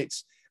course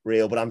it's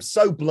real, but I'm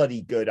so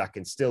bloody good, I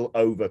can still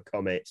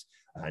overcome it.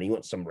 And he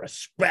wants some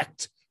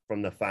respect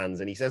from the fans.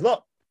 And he says,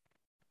 look,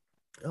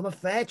 I'm a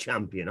fair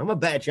champion. I'm a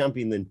better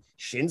champion than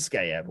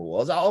Shinsuke ever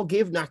was. I'll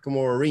give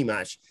Nakamura a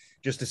rematch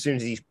just as soon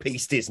as he's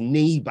pieced his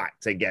knee back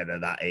together,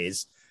 that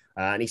is.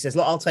 And he says,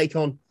 look, I'll take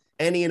on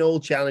any and all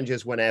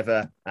challengers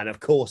whenever. And of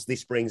course,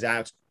 this brings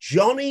out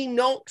Johnny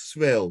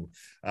Knoxville,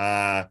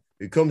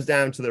 who comes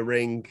down to the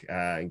ring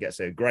and gets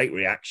a great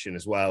reaction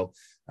as well.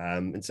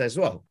 And says,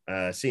 well,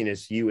 seeing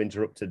as you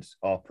interrupted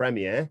our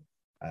premiere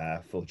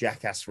for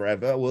Jackass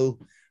Forever,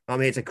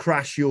 I'm here to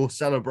crash your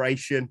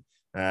celebration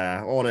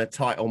on a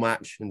title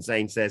match. And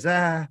Zayn says,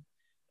 yeah,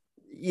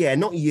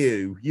 not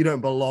you. You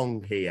don't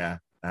belong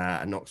here.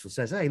 And Knoxville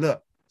says, hey,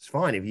 look, it's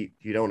fine if you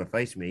don't want to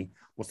face me.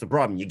 What's the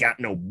problem? You got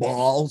no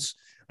balls.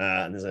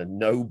 And there's a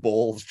no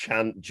balls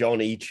chant,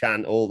 Johnny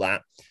chant, all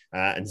that.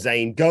 And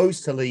Zayn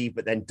goes to leave,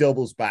 but then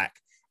doubles back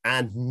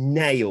and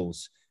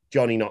nails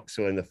Johnny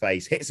Knoxville in the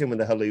face, hits him with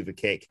a haluva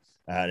kick.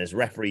 And as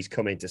referees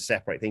come in to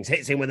separate things,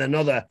 hits him with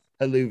another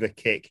haluva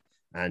kick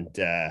and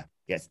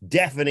gets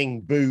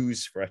deafening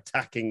boos for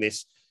attacking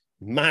this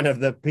man of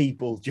the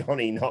people,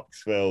 Johnny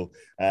Knoxville,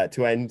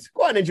 to end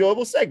quite an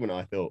enjoyable segment,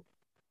 I thought.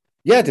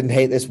 Yeah, I didn't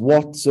hate this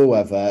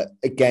whatsoever.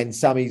 Again,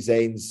 Sami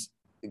Zayn's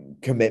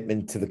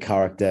commitment to the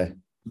character,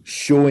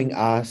 showing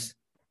us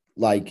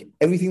like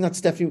everything that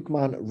Stephanie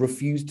McMahon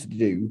refused to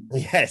do.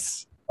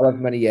 Yes. However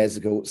many years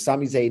ago,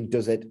 Sami Zayn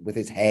does it with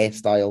his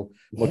hairstyle,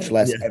 much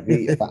less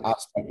every other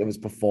aspect of his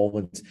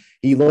performance.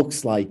 He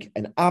looks like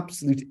an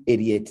absolute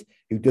idiot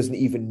who doesn't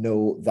even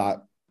know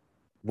that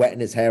wetting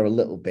his hair a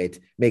little bit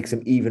makes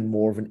him even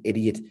more of an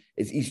idiot.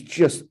 He's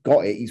just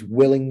got it. He's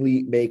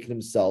willingly making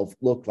himself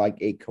look like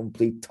a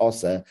complete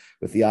tosser,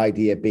 with the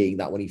idea being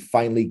that when he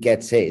finally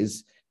gets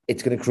his,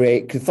 it's going to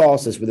create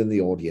catharsis within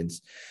the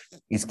audience.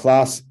 He's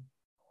class.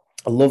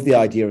 I love the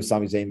idea of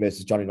Sami Zayn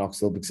versus Johnny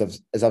Knoxville because,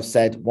 as I've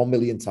said 1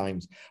 million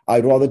times,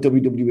 I'd rather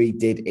WWE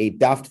did a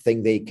daft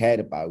thing they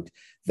cared about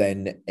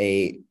than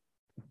a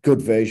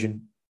good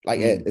version,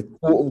 like a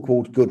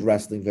quote-unquote good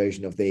wrestling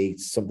version of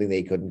something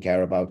they couldn't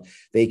care about.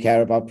 They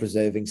care about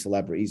preserving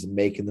celebrities and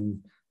making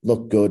them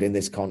look good in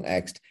this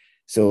context.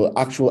 So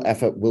actual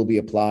effort will be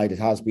applied. It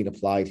has been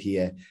applied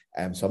here.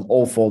 So I'm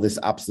all for this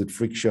absolute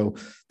freak show.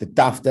 The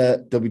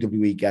dafter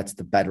WWE gets,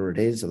 the better it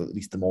is, or at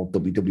least the more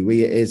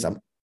WWE it is.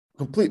 I'm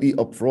completely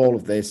up for all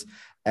of this.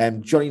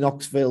 Johnny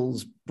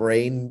Knoxville's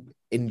brain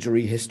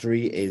injury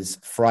history is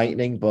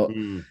frightening, but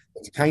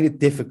it's kind of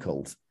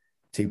difficult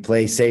to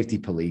play safety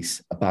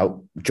police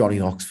about Johnny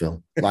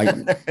Knoxville. Like,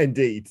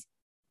 indeed,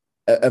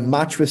 a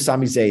match with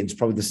Sami Zayn is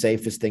probably the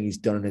safest thing he's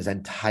done in his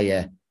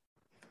entire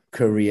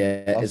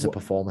career as a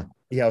performer.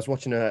 Yeah, I was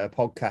watching a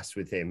podcast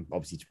with him,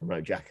 obviously to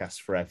promote Jackass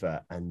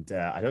Forever, and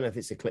I don't know if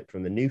it's a clip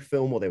from the new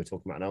film or they were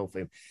talking about an old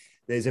film.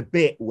 There's a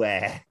bit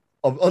where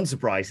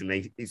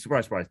unsurprisingly,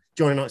 surprise,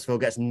 Johnny Knoxville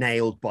gets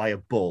nailed by a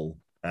bull.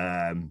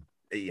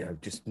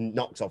 Just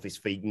knocked off his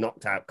feet,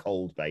 knocked out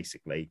cold,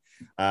 basically.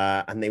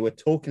 And they were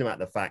talking about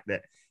the fact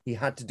that he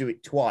had to do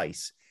it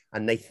twice.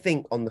 And they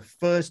think on the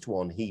first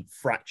one, he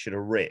fractured a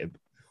rib,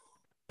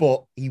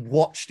 but he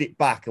watched it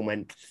back and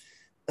went,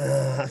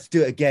 let's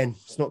do it again.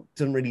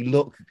 Doesn't really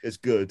look as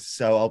good.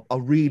 So I'll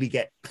really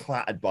get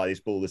clattered by this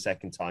ball the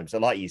second time. So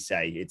like you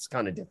say, it's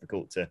kind of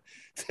difficult to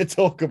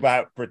talk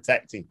about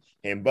protecting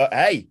him. But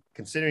hey,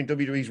 considering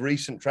WWE's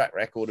recent track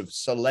record of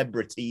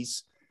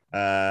celebrities,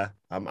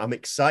 I'm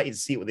excited to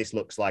see what this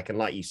looks like. And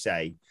like you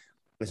say,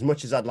 as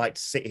much as I'd like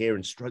to sit here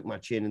and stroke my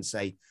chin and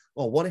say,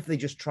 well, what if they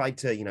just tried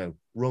to,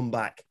 run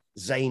back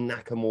Zayn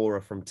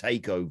Nakamura from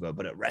TakeOver,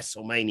 but at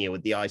WrestleMania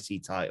with the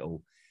IC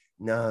title?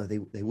 No,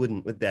 they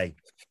wouldn't, would they?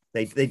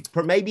 They'd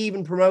maybe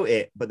even promote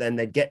it, but then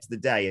they'd get to the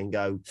day and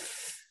go,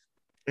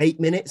 8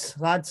 minutes,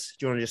 lads.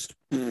 Do you want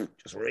to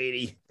just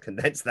really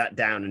condense that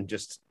down and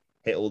just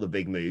hit all the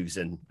big moves?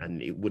 And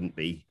it wouldn't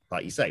be,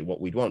 like you say,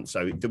 what we'd want.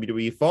 So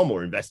WWE far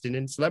more investing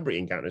in celebrity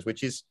encounters,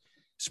 which is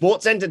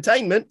sports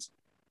entertainment.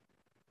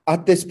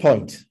 At this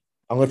point,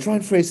 I'm going to try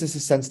and phrase this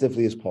as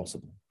sensitively as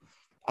possible.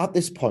 At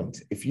this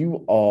point, if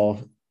you are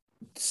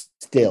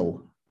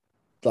still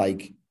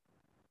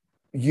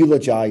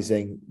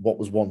eulogizing what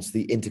was once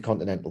the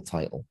Intercontinental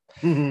title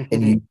and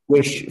you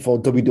wish for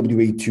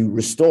WWE to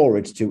restore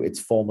it to its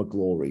former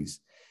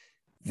glories,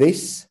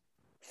 this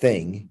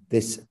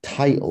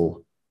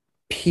title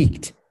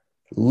peaked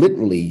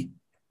literally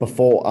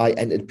before I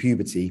entered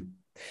puberty,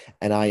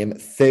 and I am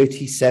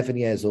 37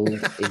 years old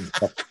in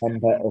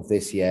September of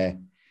this year.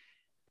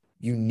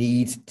 You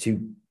need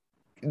to,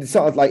 it's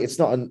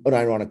not an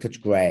unironic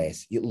touch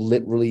grace. You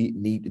literally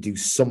need to do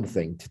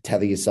something to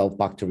tether yourself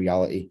back to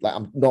reality.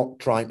 I'm not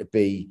trying to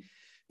be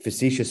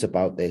facetious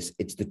about this.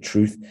 It's the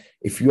truth.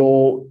 If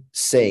you're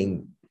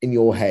saying in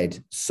your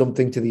head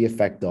something to the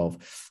effect of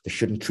they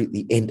shouldn't treat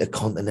the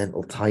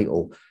Intercontinental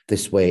title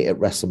this way at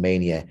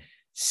WrestleMania,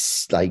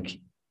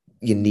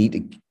 you need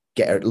to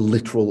get a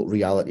literal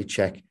reality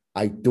check.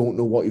 I don't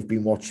know what you've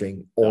been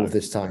watching all of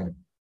this time,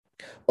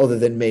 other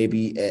than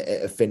maybe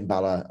a Finn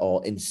Balor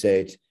or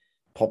insert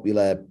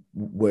popular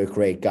work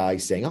rate guy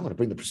saying, I'm going to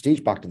bring the prestige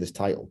back to this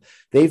title.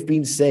 They've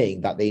been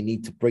saying that they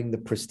need to bring the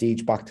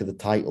prestige back to the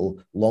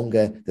title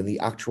longer than the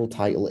actual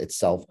title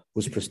itself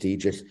was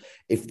prestigious.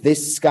 If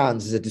this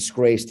scans as a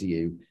disgrace to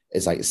you,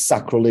 as a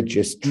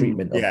sacrilegious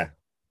treatment of the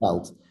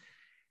belt,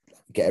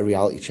 get a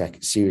reality check.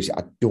 Seriously,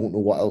 I don't know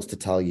what else to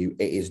tell you.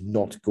 It is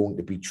not going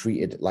to be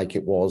treated like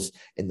it was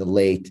in the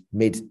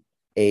mid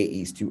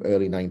 80s to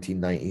early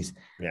 1990s.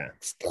 Yeah.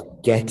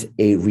 Get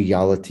a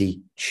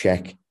reality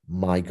check.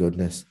 My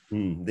goodness.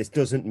 This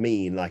doesn't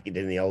mean, like it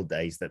did in the old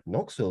days, that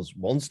Knoxville's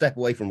one step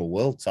away from a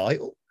world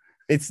title.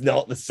 It's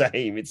not the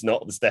same. It's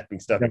not the stepping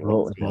stone.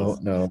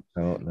 No.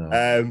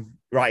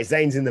 Right,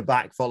 Zayn's in the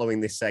back following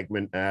this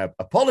segment,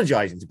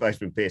 apologizing to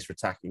Bozeman Pierce for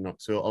attacking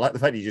Knoxville. I like the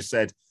fact he just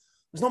said,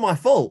 it's not my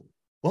fault.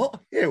 What?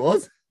 Yeah, it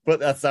was.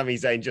 But that's Sami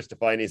Zayn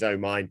justifying his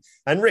own mind.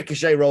 And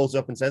Ricochet rolls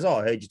up and says,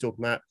 I heard you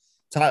talking about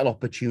title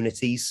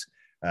opportunities.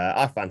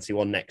 I fancy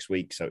one next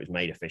week. So it was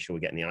made official. We're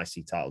getting the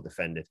IC title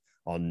defended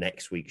on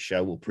next week's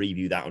show. We'll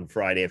preview that on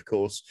Friday, of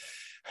course.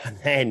 And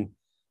then,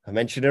 I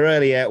mentioned it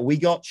earlier, we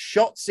got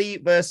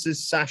Shotzi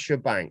versus Sasha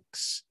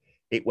Banks.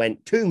 It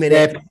went 2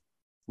 minutes.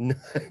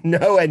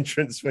 No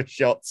entrance for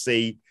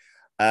Shotzi.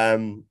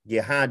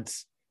 You had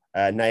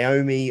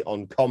Naomi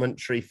on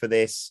commentary for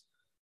this,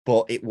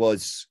 but it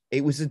was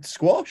a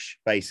squash,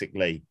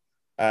 basically.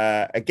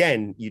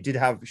 Again, you did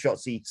have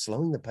Shotzi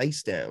slowing the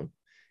pace down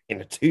in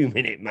a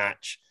 2-minute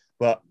match,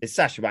 but it's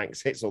Sasha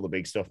Banks hits all the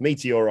big stuff.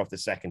 Meteor off the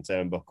second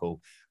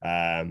turnbuckle.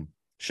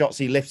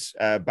 Shotzi lifts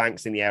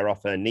Banks in the air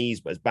off her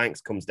knees, but as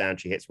Banks comes down,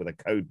 she hits with a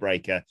code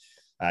breaker,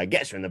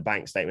 gets her in the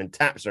bank statement,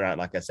 taps her out,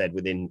 like I said,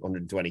 within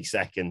 120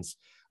 seconds.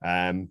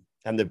 And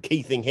the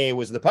key thing here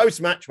was the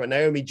post-match where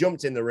Naomi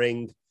jumped in the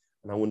ring,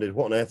 and I wondered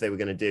what on earth they were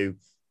going to do.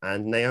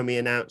 And Naomi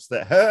announced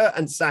that her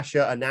and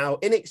Sasha are now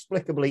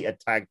inexplicably a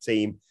tag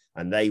team,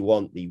 and they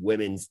want the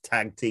women's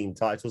tag team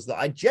titles that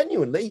I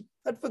genuinely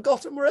had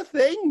forgotten were a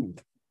thing.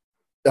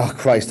 Oh,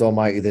 Christ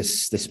almighty,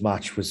 this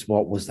match was,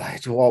 what was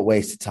that? What a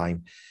waste of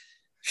time.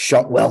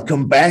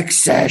 Welcome back,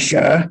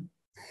 Sasha.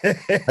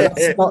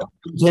 That's not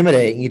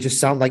intimidating. You just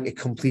sound like a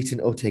complete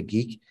and utter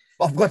geek.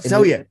 I've got to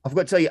tell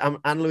you,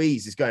 Anne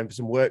Louise is going for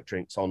some work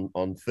drinks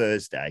on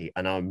Thursday,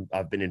 and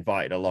I've been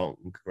invited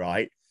along,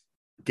 right?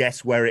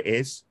 Guess where it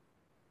is?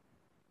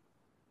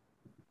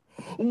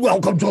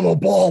 Welcome to the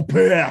ball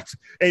pit.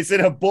 It's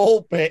in a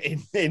ball pit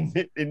in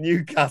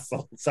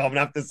Newcastle. So I'm going to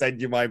have to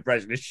send you my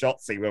impression of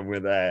Shotzi when we're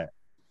there.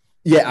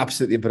 Yeah,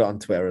 absolutely. Put it on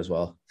Twitter as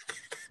well.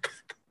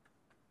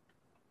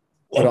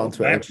 Put it on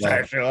Twitter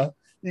as well.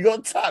 You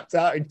got tapped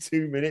out in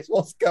 2 minutes.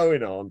 What's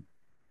going on?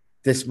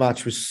 This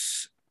match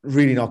was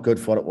really not good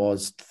for what it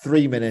was.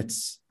 3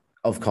 minutes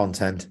of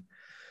content.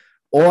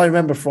 All I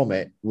remember from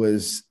it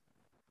was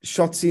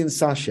Shotzi and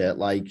Sasha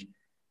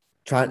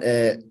trying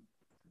to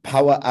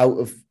power out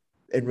of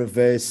and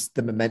reverse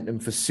the momentum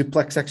for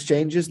suplex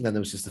exchanges, and then there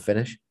was just the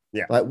finish.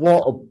 Yeah. Like,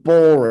 what a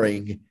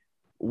boring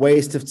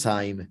waste of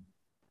time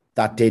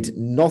that did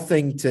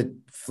nothing to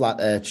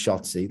flatter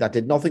Shotzi, that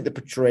did nothing to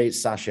portray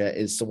Sasha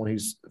as someone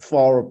who's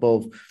far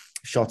above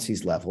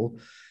Shotzi's level.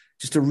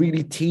 Just a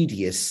really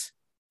tedious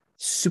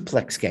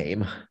suplex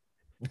game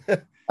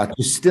that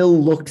just still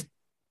looked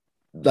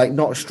like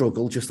not a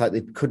struggle, just like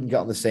they couldn't get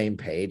on the same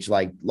page.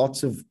 Like,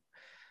 lots of,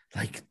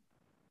 like,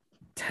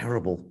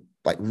 terrible,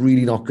 like,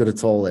 really not good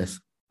at all, this.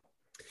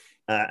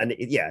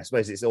 I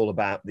suppose it's all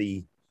about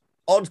the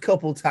odd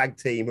couple tag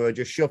team who are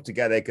just shoved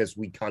together because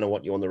we kind of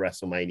want you on the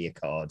WrestleMania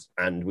card.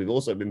 And we've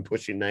also been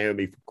pushing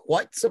Naomi for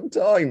quite some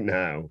time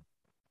now.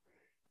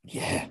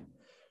 Yeah.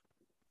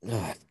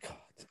 Oh, God,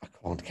 I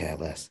can't care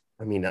less.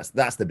 I mean,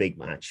 that's the big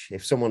match.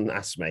 If someone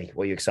asks me,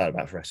 what are you excited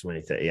about for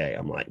WrestleMania 38?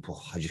 I'm like,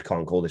 I just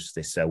can't call this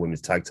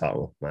women's tag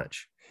title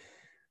match.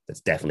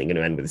 That's definitely going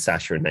to end with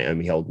Sasha and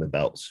Naomi holding the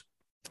belts.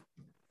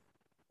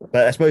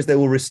 But I suppose they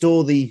will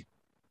restore the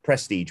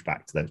prestige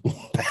back to those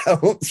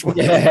belts.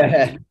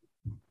 Yeah.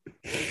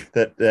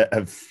 that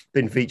have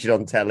been featured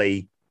on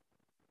telly.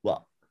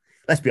 Well,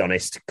 let's be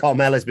honest,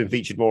 Carmella's been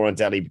featured more on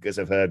telly because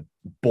of her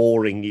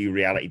boring new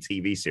reality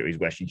TV series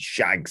where she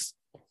shags,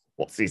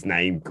 what's his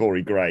name,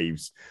 Corey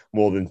Graves,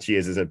 more than she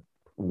is as a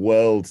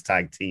world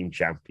tag team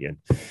champion.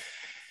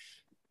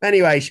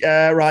 Anyway,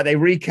 right, they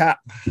recap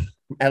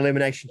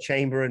Elimination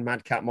Chamber and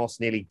Madcap Moss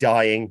nearly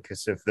dying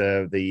because of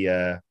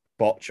the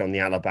botch on the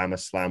Alabama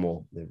Slam,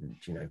 or the,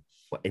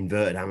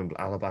 inverted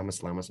Alabama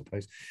Slam, I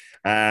suppose.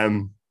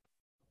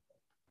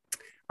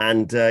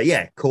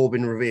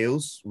 Corbin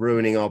reveals,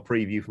 ruining our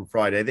preview from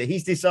Friday, that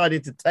he's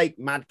decided to take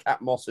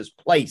Madcap Moss's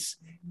place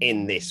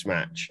in this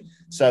match.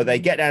 So they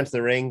get down to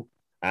the ring,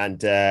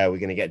 and we're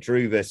going to get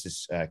Drew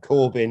versus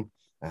Corbin.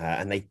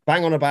 And they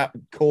bang on about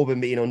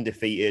Corbin being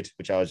undefeated,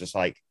 which I was just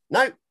like,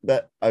 no,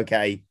 but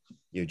okay,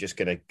 you're just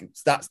going to,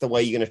 that's the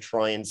way you're going to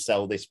try and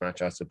sell this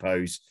match, I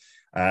suppose.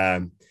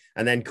 And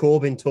then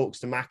Corbin talks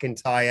to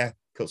McIntyre,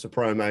 cuts a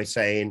promo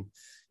saying,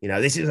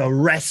 this is a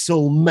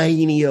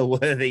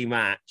WrestleMania-worthy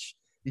match.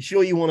 You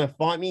sure you want to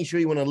fight me? You sure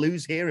you want to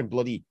lose here in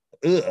bloody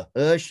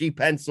Hershey,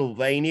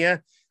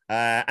 Pennsylvania?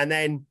 And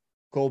then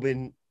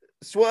Corbin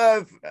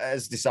Swerve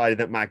has decided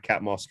that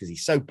Madcap Moss, because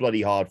he's so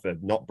bloody hard for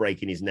not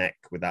breaking his neck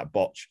with that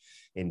botch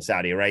in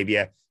Saudi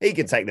Arabia, he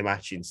can take the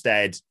match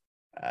instead.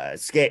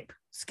 Skip.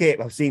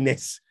 I've seen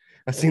this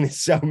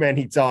so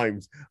many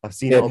times. I've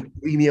seen it on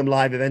premium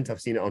live event. I've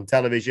seen it on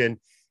television.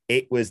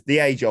 It was the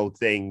age-old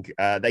thing.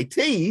 They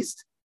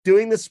teased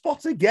doing the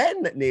spot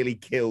again that nearly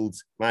killed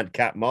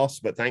Madcap Moss,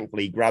 but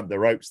thankfully he grabbed the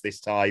ropes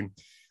this time.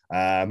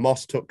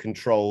 Moss took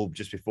control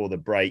just before the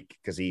break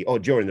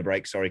during the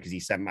break, because he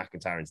sent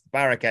McIntyre into the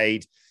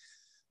barricade.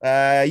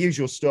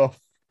 Usual stuff.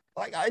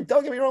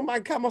 Don't get me wrong,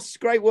 Madcap Moss is a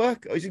great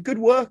worker. He's a good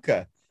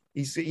worker.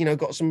 He's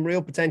got some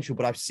real potential,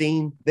 but I've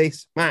seen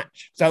this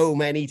match so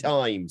many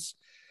times.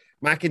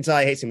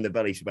 McIntyre hits him with a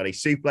belly-to-belly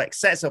suplex,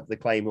 sets up the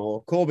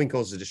Claymore. Corbin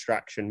causes a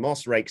distraction.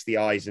 Moss rakes the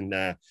eyes and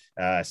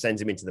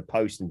sends him into the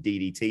post and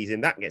DDTs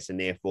him. That gets a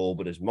near fall,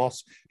 but as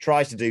Moss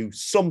tries to do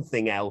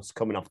something else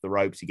coming off the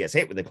ropes, he gets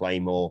hit with the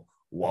Claymore.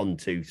 1,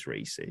 2,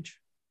 3, Sige.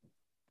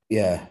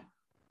 Yeah. Do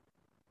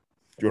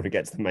you want to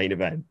get to the main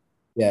event?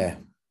 Yeah.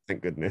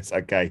 Thank goodness.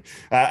 Okay.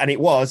 And it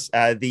was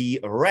the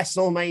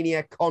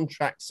WrestleMania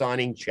contract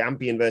signing,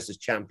 champion versus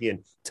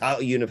champion,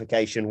 title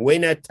unification,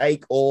 winner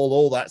take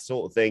all that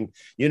sort of thing.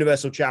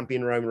 Universal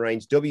champion Roman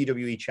Reigns,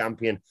 WWE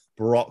champion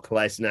Brock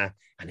Lesnar.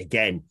 And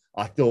again,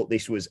 I thought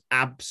this was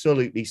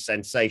absolutely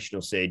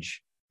sensational, Sige,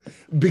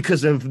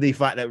 because of the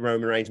fact that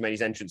Roman Reigns made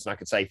his entrance, and I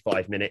could say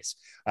 5 minutes.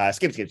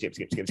 Skip.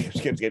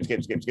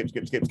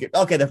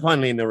 Okay, they're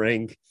finally in the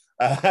ring.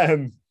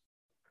 There's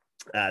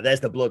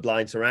the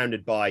bloodline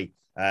surrounded by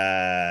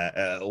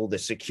all the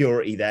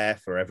security there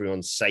for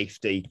everyone's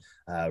safety.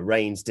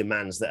 Reigns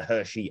demands that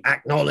Hershey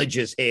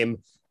acknowledges him.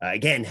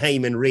 Again,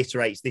 Heyman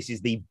reiterates this is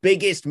the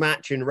biggest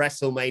match in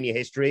WrestleMania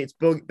history. It's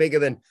bigger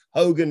than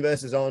Hogan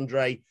versus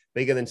Andre,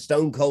 bigger than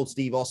Stone Cold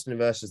Steve Austin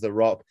versus The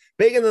Rock,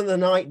 bigger than the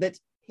night that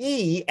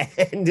he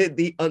ended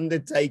The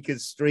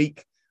Undertaker's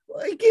streak.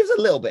 Well, he gives a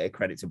little bit of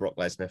credit to Brock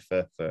Lesnar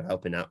for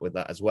helping out with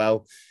that as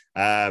well.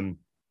 And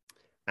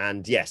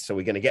yes, so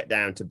we're going to get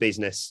down to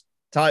business.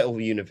 Title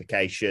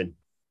unification,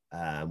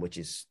 which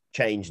is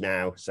changed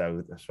now.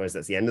 So I suppose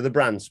that's the end of the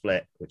brand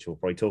split, which we'll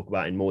probably talk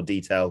about in more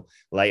detail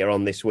later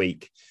on this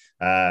week.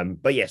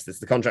 But yes, that's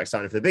the contract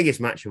signing for the biggest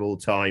match of all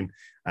time.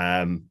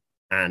 And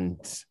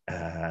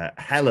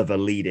hell of a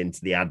lead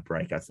into the ad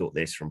break. I thought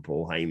this from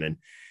Paul Heyman.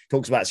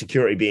 Talks about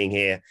security being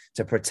here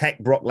to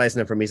protect Brock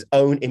Lesnar from his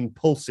own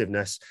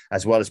impulsiveness,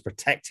 as well as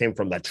protect him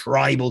from the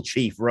tribal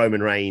chief,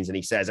 Roman Reigns. And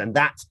he says, and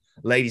that,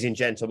 ladies and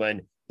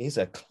gentlemen, is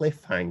a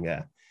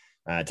cliffhanger.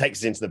 Takes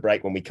us into the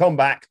break. When we come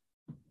back,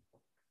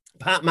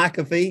 Pat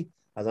McAfee,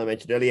 as I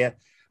mentioned earlier,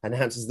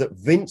 announces that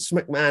Vince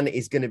McMahon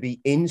is going to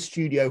be in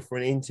studio for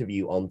an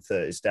interview on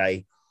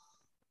Thursday.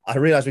 I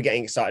realize we're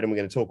getting excited and we're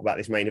going to talk about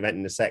this main event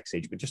in a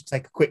sexage, but just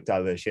take a quick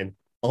diversion.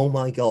 Oh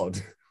my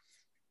God.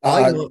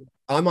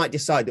 I might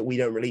decide that we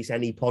don't release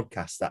any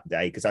podcasts that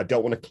day because I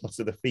don't want to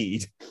clutter the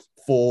feed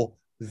for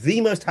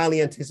the most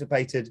highly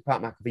anticipated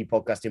Pat McAfee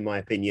podcast, in my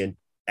opinion,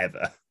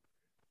 ever.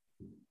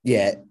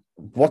 Yeah.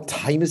 What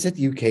time is it?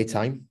 UK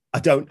time? I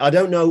don't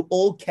know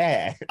or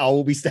care. I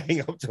will be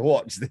staying up to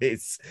watch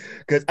this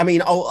because I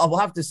mean, I'll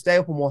have to stay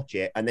up and watch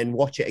it, and then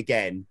watch it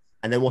again,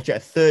 and then watch it a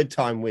third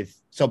time with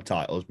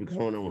subtitles because I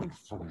don't know what I'm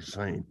fucking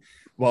saying.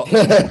 Well,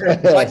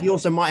 like he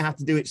also might have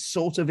to do it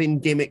sort of in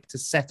gimmick to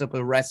set up a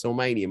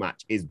WrestleMania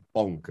match. Is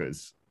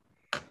bonkers.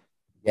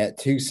 Yeah,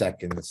 2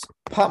 seconds.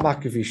 Pat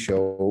McAfee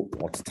show.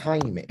 What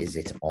time is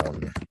it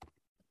on?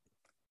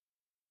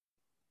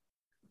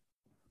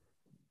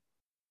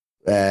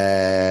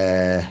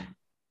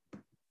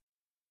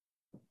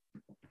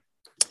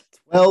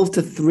 12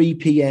 to 3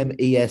 p.m.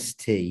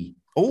 EST.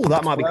 Oh,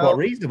 that might be quite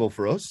reasonable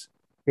for us.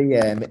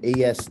 PM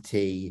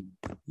EST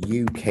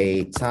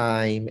UK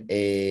time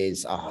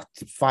is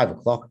 5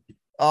 o'clock.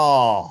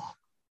 Oh,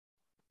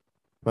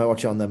 Might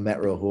watch it on the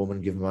Metro home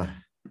and give him a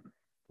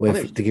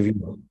wait to give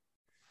you.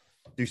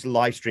 Do some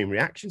live stream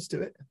reactions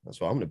to it.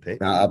 That's what I'm going to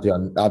pick. I'll be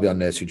on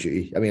nursery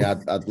duty. I mean,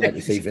 I'd like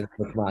to see Vince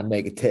McMahon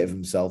make a tit of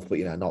himself, but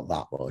not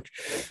that much.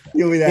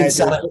 You'll be there.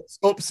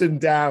 Ups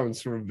and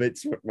downs from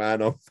Vince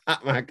McMahon on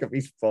Pat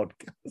McAfee's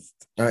podcast.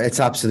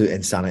 It's absolute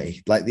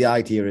insanity. Like the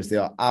idea is they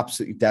are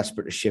absolutely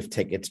desperate to shift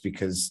tickets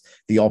because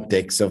the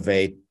optics of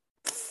a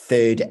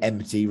third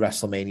empty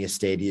WrestleMania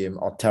stadium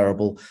are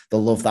terrible.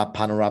 They'll love that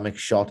panoramic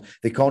shot.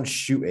 They can't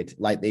shoot it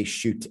like they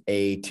shoot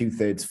a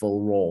 2/3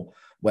 full Raw,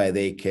 where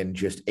they can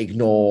just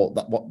ignore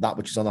that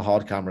which is on the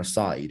hard camera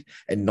side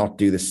and not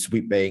do the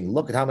sweeping,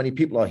 look at how many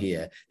people are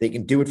here. They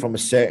can do it from a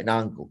certain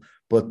angle,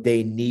 but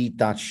they need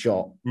that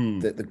shot,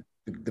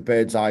 the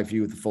bird's eye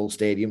view of the full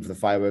stadium for the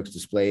fireworks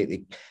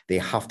display. They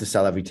have to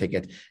sell every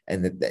ticket.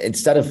 And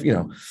instead of,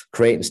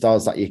 creating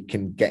stars that you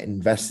can get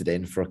invested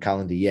in for a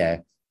calendar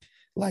year,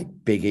 like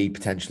Big E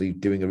potentially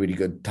doing a really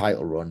good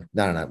title run.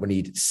 No. We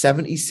need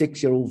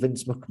 76-year-old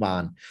Vince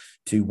McMahon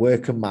to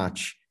work a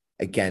match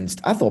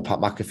against, I thought Pat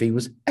McAfee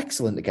was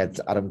excellent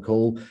against Adam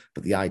Cole,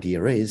 but the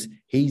idea is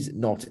he's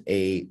not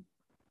a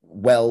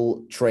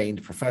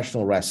well-trained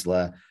professional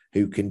wrestler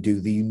who can do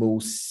the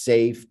most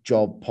safe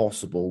job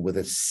possible with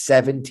a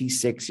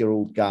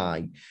 76-year-old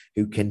guy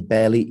who can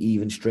barely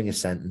even string a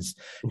sentence,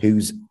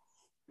 whose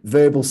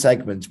verbal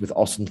segments with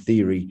Austin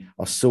Theory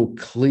are so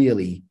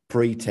clearly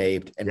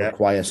pre-taped and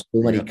require so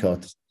many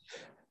cuts.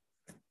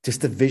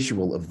 Just the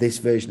visual of this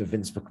version of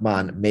Vince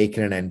McMahon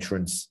making an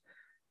entrance.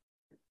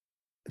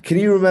 Can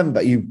you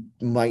remember, you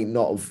might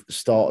not have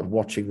started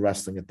watching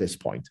wrestling at this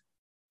point,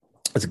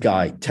 as a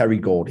guy, Terry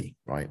Gordy,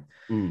 right?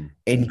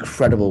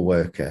 Incredible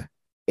worker.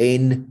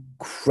 One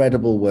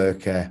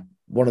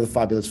of the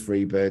fabulous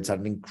Freebirds, had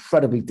an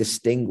incredibly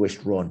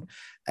distinguished run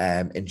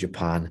in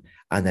Japan.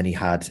 And then he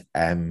had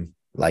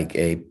like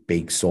a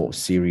big sort of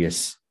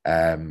serious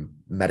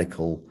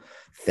medical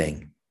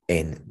thing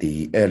in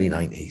the early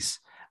 90s.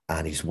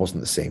 And he just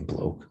wasn't the same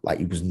bloke. Like,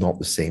 he was not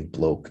the same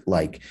bloke.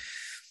 Like,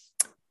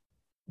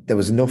 there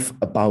was enough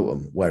about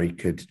him where he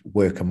could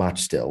work a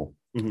match still.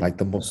 Like,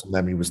 the muscle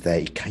memory was there.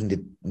 He kind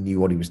of knew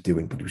what he was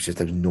doing, but there was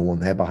no one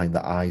there behind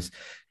the eyes.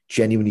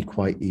 Genuinely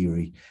quite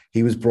eerie.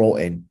 He was brought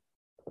in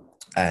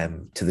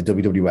to the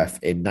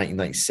WWF in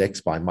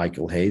 1996 by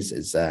Michael Hayes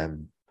as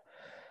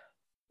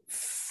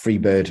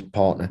Freebird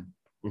partner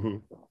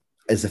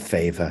as a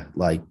favor.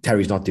 Like,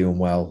 Terry's not doing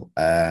well.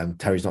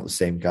 Terry's not the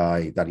same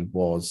guy that he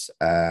was.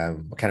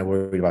 I'm kind of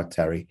worried about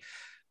Terry.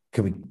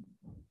 Can we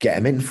get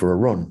him in for a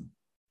run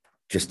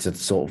just to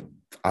sort of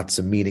add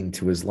some meaning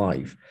to his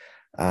life?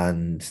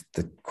 And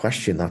the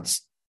question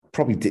that's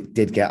probably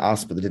did get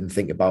asked, but they didn't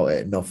think about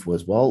it enough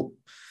was, well,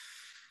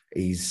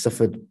 he's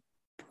suffered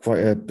quite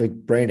a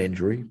big brain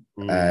injury.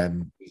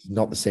 He's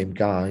not the same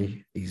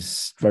guy.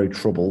 He's very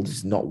troubled.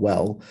 He's not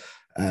well.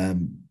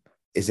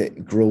 Is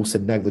it gross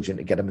and negligent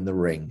to get him in the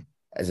ring?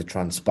 As it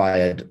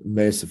transpired,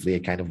 mercifully,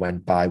 it kind of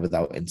went by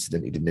without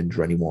incident. He didn't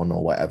injure anyone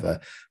or whatever.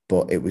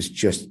 But it was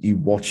just, you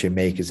watch him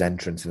make his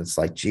entrance and it's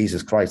like,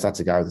 Jesus Christ, that's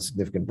a guy with a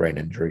significant brain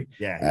injury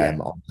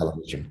on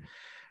television.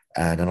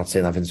 And I'm not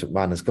saying that Vince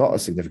McMahon has got a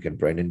significant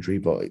brain injury,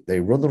 but they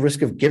run the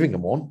risk of giving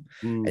him one.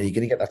 And you're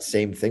going to get that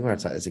same thing where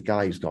it's like, there's a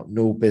guy who's got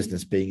no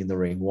business being in the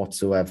ring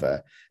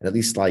whatsoever. And at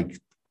least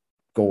like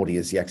Gordy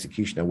as the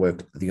executioner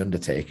worked with The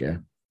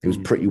Undertaker. He was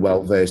pretty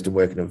well versed in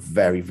working a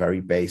very,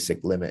 very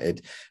basic,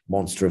 limited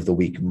Monster of the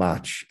Week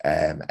match.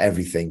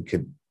 Everything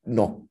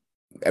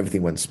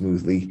went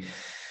smoothly.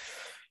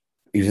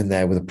 He was in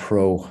there with a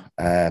pro.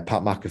 Pat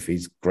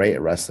McAfee's great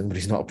at wrestling, but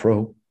he's not a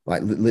pro.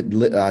 Like,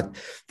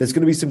 there's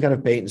going to be some kind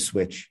of bait and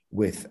switch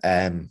with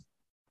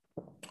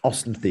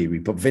Austin Theory,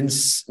 but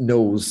Vince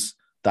knows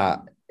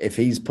that if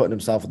he's putting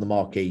himself on the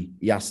marquee,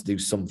 he has to do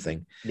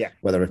something. Yeah,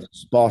 whether it's a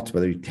spot,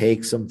 whether he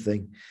takes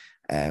something.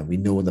 We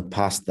know in the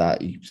past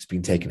that he's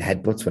been taking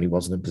headbutts when he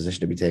wasn't in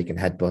position to be taking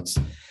headbutts.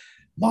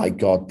 my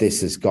God,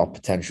 this has got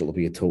potential to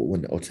be a total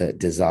and utter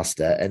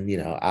disaster. And,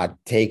 I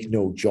take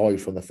no joy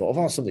from the thought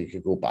of, something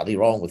could go badly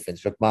wrong with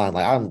Vince McMahon.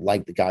 Like, I don't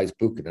like the guy's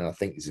booking, and I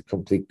think he's a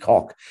complete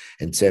cock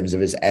in terms of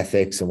his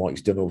ethics and what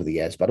he's done over the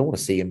years. But I don't want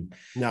to see him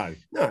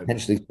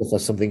potentially suffer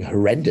something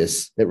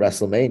horrendous at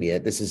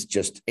WrestleMania. This is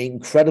just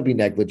incredibly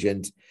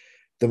negligent,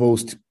 the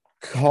most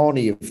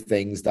corny of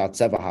things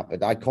that's ever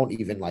happened. I can't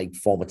even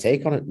form a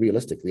take on it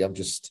realistically. I'm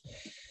just...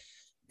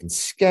 and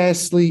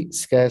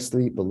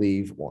scarcely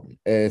believe what on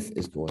earth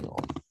is going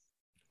on.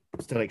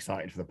 Still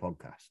excited for the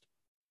podcast.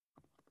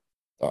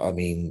 I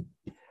mean,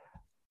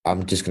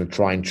 I'm just going to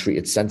try and treat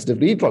it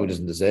sensitively. He probably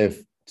doesn't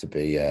deserve to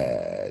be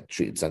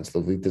treated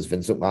sensitively. There's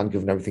Vince McMahon,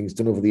 given everything he's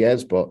done over the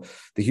years, but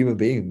the human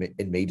being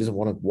in me doesn't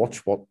want to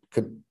watch what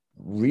could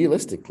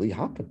realistically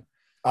happen.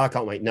 I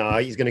can't wait. No,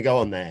 he's going to go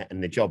on there,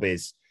 and the job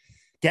is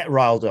get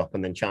riled up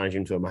and then challenge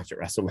him to a match at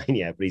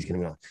WrestleMania. But he's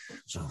going to be like,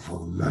 so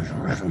for a match at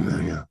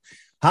WrestleMania.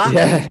 Huh?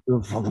 Yeah.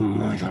 Fucking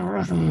match at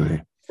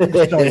WrestleMania.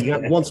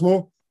 Sorry, once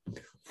more.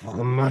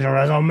 Fucking match at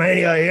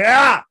WrestleMania,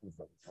 yeah.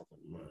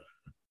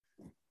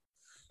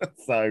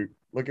 So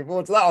looking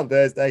forward to that on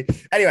Thursday.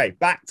 Anyway,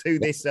 back to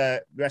this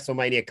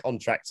WrestleMania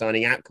contract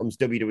signing. Out comes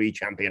WWE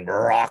champion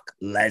Brock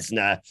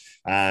Lesnar.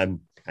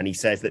 And he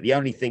says that the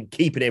only thing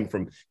keeping him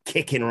from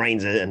kicking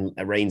Reigns and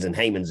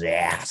Heyman's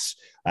ass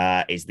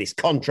is this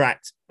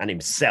contract and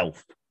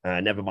himself.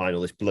 Never mind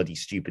all this bloody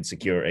stupid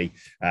security.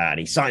 And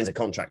he signs a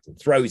contract and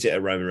throws it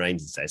at Roman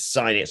Reigns and says,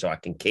 sign it so I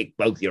can kick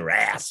both your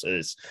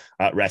asses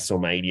at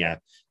WrestleMania.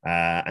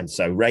 And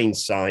so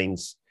Reigns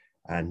signs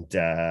and...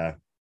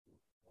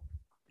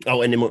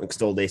 and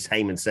amongst all this,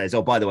 Heyman says,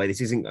 by the way,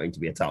 this isn't going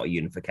to be a title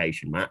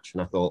unification match.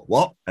 And I thought,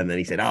 what? And then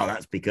he said,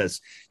 that's because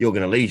you're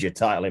going to lose your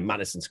title in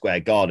Madison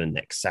Square Garden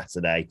next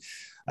Saturday.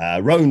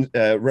 Roman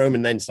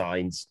then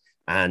signs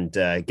and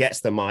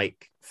gets the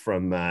mic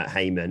from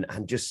Heyman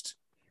and just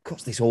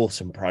cuts this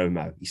awesome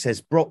promo. He says,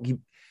 Brock, you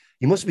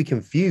must be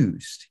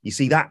confused. You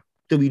see, that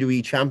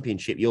WWE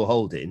championship you're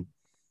holding,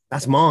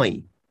 that's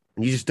mine.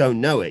 And you just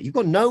don't know it. You've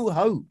got no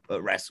hope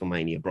at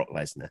WrestleMania, Brock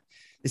Lesnar.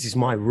 This is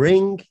my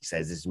ring. He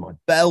says, this is my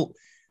belt.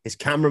 This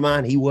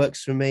cameraman, he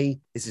works for me.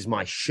 This is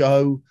my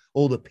show.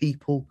 All the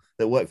people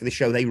that work for the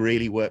show, they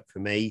really work for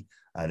me.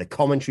 The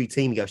commentary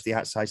team, he goes to the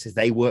outside, says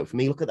they work for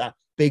me. Look at that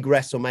big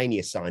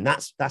WrestleMania sign.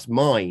 That's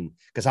mine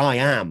because I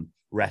am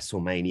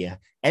WrestleMania.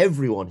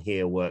 Everyone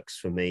here works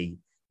for me,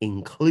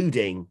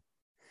 including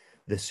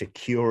the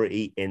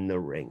security in the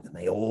ring. And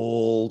they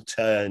all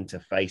turn to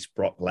face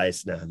Brock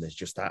Lesnar. And there's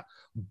just that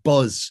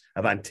buzz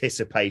of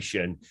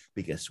anticipation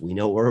because we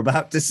know what we're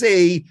about to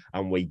see.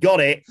 And we got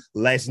it.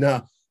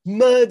 Lesnar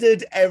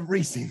murdered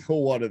every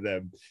single one of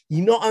them.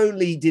 He not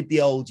only did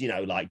the old,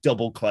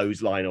 double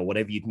clothesline or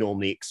whatever you'd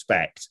normally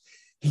expect,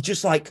 he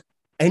just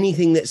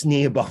anything that's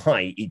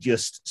nearby, he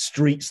just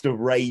streets of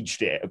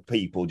raged it at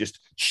people. Just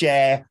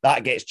chair,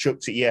 that gets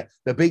chucked at you.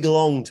 The big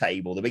long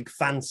table, the big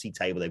fancy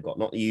table they've got,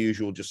 not the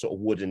usual just sort of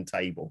wooden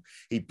table.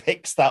 He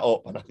picks that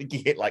up and I think he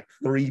hit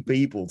 3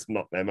 people to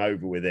knock them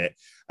over with it.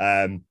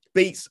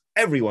 Beats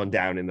everyone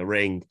down in the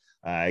ring,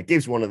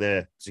 gives one of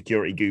the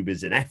security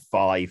goobers an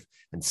F5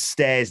 and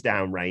stares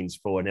down Reigns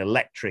for an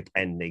electric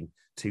ending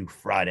to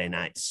Friday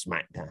Night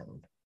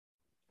SmackDown.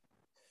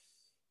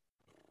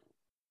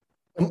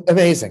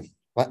 Amazing.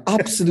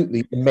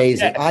 Absolutely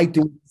amazing. Yeah. I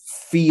don't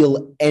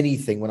feel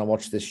anything when I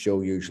watch this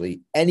show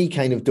usually. Any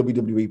kind of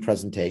WWE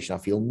presentation, I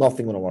feel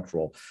nothing when I watch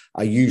Raw.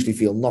 I usually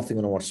feel nothing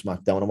when I watch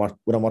SmackDown.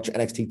 When I watch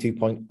NXT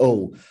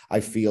 2.0, I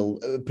feel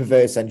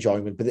perverse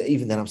enjoyment, but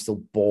even then I'm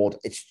still bored.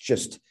 It's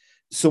just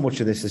so much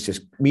of this is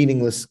just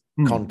meaningless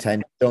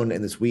content done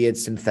in this weird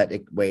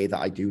synthetic way that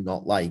I do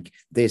not like.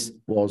 This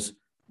was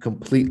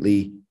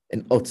completely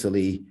and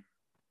utterly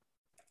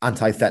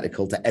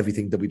antithetical to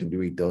everything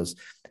WWE does.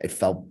 It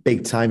felt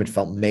big time. It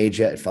felt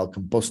major. It felt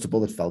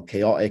combustible. It felt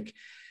chaotic.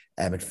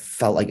 It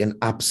felt like an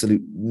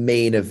absolute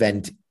main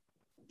event,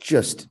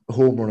 just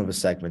home run of a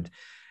segment.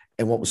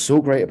 And what was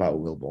so great about it,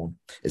 Wilborn,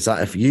 is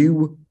that if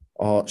you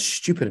are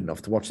stupid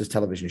enough to watch this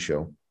television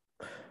show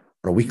on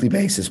a weekly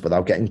basis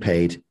without getting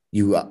paid,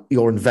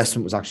 your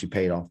investment was actually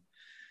paid off.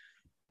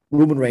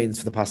 Roman Reigns,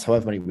 for the past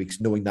however many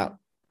weeks, knowing that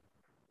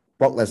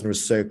Brock Lesnar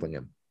is circling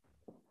him,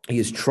 he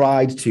has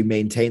tried to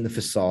maintain the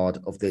facade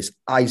of this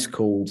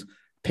ice-cold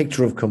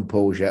picture of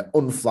composure,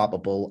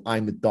 unflappable.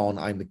 I'm the Don.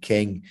 I'm the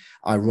king.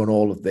 I run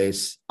all of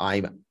this.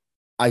 I'm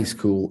ice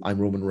cool. I'm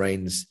Roman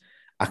Reigns.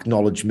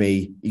 Acknowledge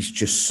me. He's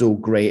just so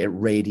great at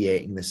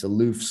radiating this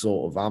aloof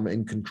sort of I'm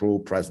in control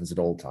presence at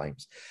all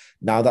times.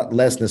 Now that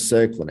Lesnar's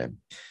circling him,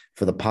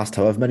 for the past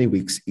however many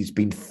weeks, he's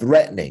been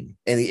threatening.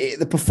 And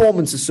the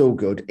performance is so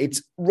good.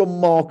 It's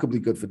remarkably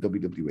good for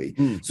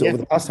WWE. Over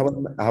the past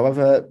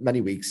however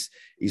many weeks,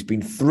 he's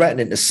been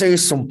threatening to say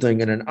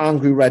something in an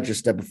angry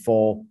register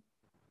before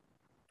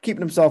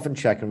keeping himself in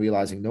check and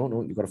realizing,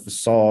 no, you've got a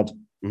facade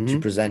to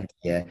present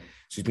here.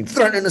 So he's been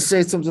threatening to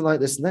say something like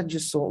this and then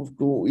just sort of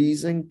go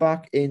easing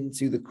back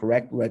into the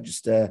correct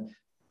register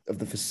of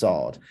the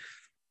facade.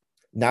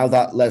 Now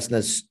that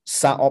Lesnar's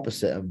sat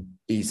opposite him,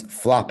 he's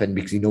flapping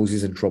because he knows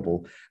he's in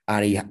trouble.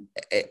 And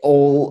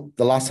all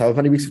the last however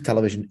many weeks of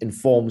television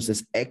informs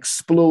this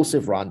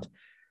explosive rant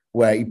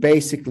where he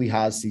basically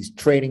has these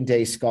training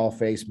day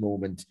Scarface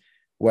moment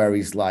where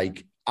he's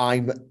like,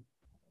 I'm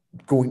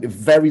going to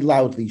very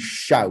loudly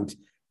shout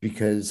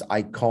because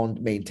I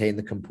can't maintain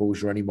the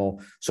composure anymore.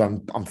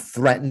 So I'm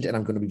threatened and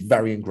I'm going to be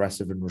very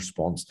aggressive in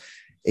response.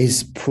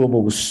 His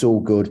promo was so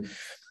good.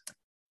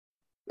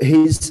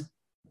 His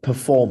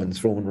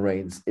performance, Roman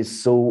Reigns,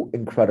 is so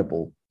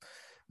incredible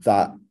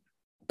that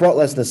Brock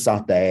Lesnar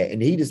sat there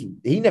and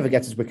he never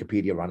gets his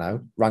Wikipedia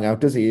rang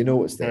out, does he? You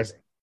notice this?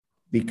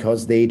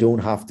 Because they don't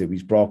have to.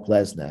 He's Brock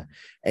Lesnar.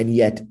 And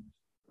yet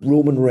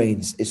Roman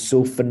Reigns is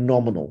so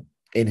phenomenal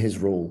in his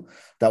role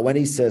that when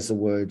he says the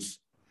words,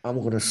 I'm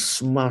going to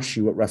smash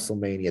you at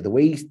WrestleMania, the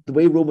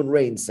way Roman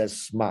Reigns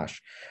says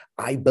smash,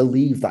 I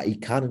believe that he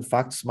can, in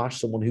fact,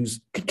 smash someone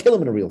could kill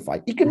him in a real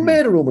fight. He can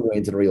murder Roman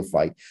Reigns in a real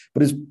fight.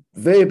 But his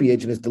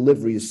verbiage and his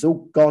delivery is so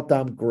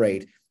goddamn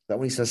great that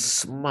when he says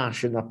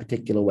smash in that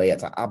particular way,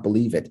 I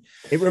believe it.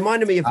 It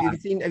reminded me of,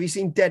 have you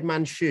seen Dead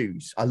Man's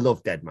Shoes? I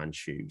love Dead Man's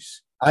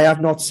Shoes. I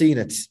have not seen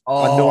it.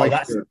 Oh,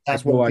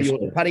 that's what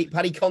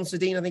Paddy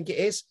Considine, I think it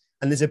is.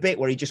 And there's a bit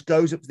where he just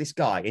goes up to this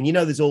guy, and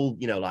there's all,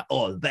 like,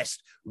 the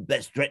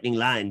best threatening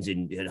lines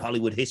in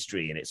Hollywood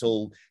history, and it's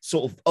all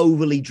sort of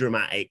overly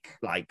dramatic,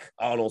 like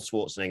Arnold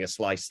Schwarzenegger,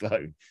 Sly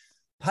Stallone.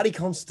 Paddy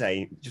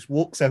Considine just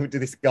walks over to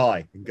this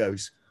guy and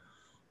goes,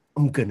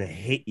 I'm gonna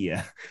hit you,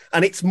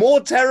 and it's more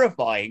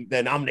terrifying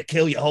than I'm gonna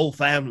kill your whole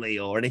family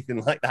or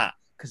anything like that,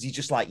 because he's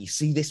just like, you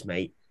see this,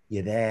 mate?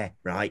 You're there,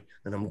 right?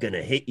 And I'm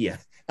gonna hit you.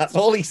 That's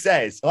all he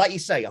says. Like you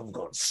say, I'm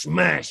gonna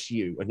smash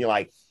you, and you're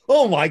like,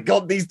 oh my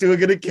God, these two are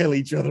going to kill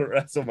each other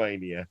at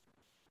WrestleMania.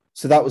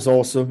 So that was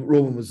awesome.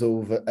 Roman was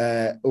over,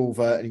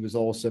 and he was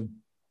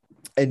awesome.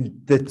 And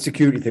the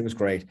security thing was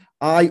great.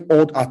 I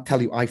tell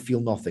you, I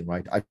feel nothing,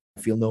 right? I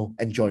feel no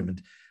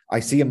enjoyment. I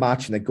see a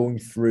match and they're going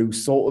through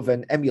sort of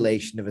an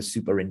emulation of a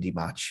super indie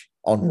match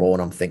on Raw,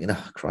 and I'm thinking,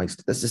 oh,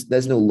 Christ,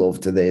 there's no love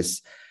to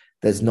this.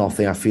 There's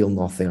nothing. I feel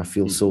nothing. I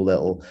feel so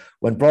little.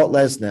 When Brock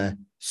Lesnar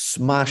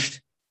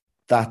smashed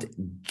that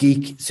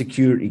geek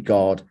security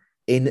guard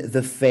in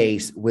the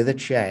face with a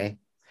chair,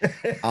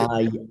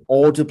 I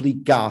audibly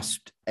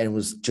gasped and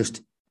was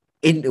just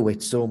into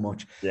it so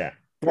much. Yeah.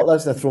 Brock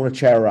Lesnar throwing a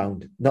chair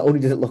around. Not only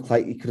did it look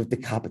like he could have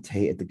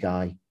decapitated the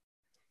guy,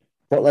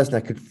 Brock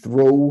Lesnar could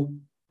throw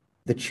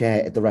the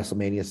chair at the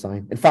WrestleMania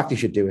sign. In fact, he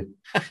should do it.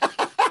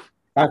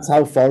 That's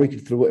how far he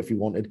could throw it if he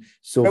wanted.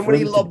 So when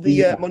he lobbed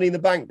the Money in the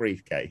Bank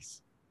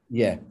briefcase.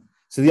 Yeah.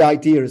 So the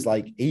idea is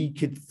like he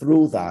could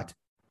throw that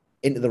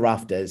into the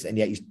rafters, and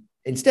yet he's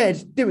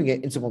instead doing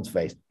it in someone's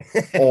face.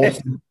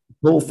 Awesome.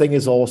 The whole thing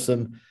is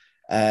awesome.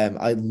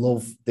 I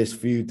love this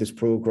feud, this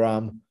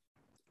program.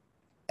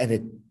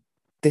 And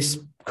this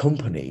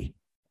company,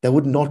 there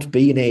would not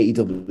be an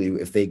AEW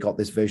if they got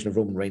this version of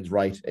Roman Reigns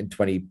right in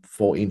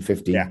 2014,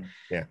 15.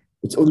 Yeah.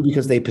 It's only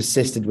because they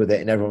persisted with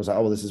it and everyone was like,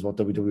 oh, this is what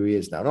WWE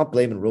is now. I'm not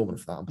blaming Roman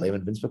for that. I'm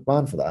blaming Vince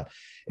McMahon for that.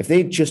 If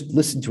they just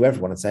listened to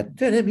everyone and said,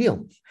 turn him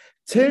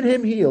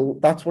heel,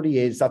 that's what he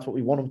is. That's what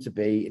we want him to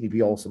be. And he'd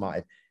be awesome at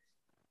it.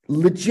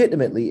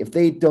 Legitimately, if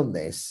they'd done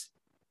this,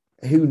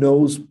 who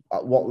knows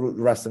what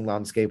the wrestling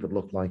landscape would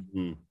look like.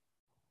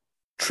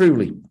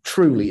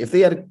 Truly, if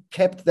they had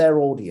kept their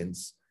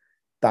audience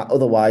that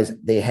otherwise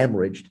they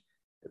hemorrhaged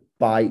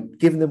by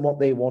giving them what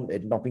they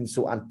wanted, not being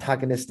so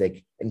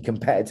antagonistic and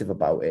competitive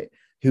about it,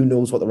 who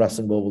knows what the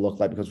wrestling world will look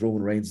like, because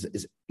Roman Reigns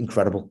is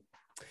incredible.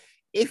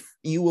 If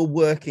you were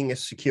working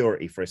as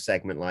security for a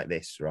segment like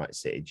this, right,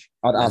 Sige?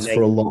 I'd ask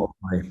for a lot of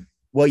money.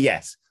 Well,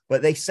 yes,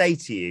 but they say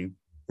to you,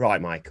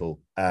 right, Michael,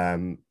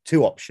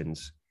 two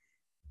options.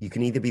 You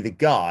can either be the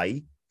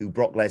guy who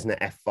Brock Lesnar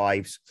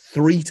F5s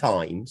 3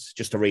 times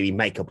just to really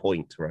make a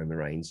point to Roman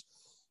Reigns,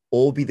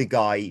 or be the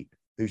guy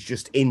who's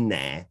just in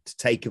there to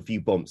take a few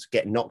bumps,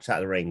 get knocked out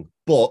of the ring,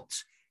 but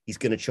he's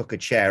going to chuck a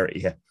chair at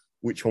you.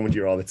 Which one would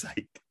you rather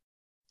take?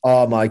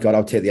 Oh, my God,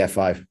 I'll take the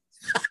F5.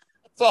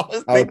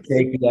 I'll take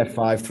the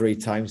F5 3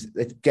 times.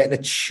 It's getting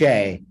a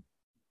chair.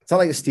 It's not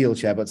like a steel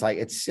chair, but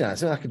it's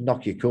something that could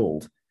knock you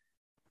cold.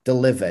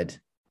 Delivered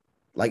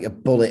like a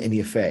bullet in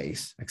your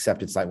face,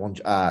 except it's like one.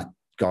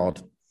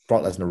 God,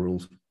 Brock Lesnar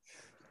rules.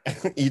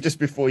 You just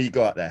before you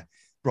go out there,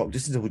 Brock,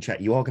 just to double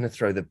check, you are going to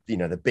throw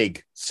the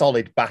big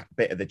solid back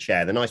bit of the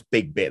chair, the nice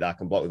big bit that I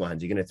can block with my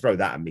hands. You're going to throw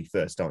that at me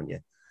first, aren't you?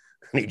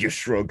 And he just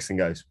shrugs and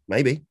goes,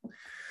 maybe.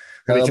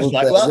 And it's just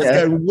like, let's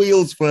go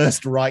wheels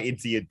first right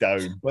into your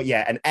dome. But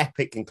yeah, an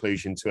epic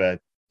conclusion to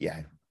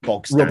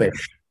bog standard.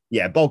 Rubbish.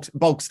 Yeah,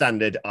 bog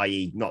standard,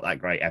 i.e. not that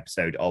great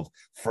episode of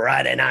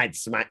Friday Night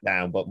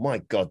SmackDown. But my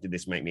God, did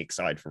this make me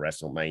excited for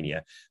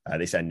WrestleMania,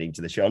 this ending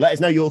to the show. Let us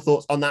know your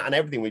thoughts on that and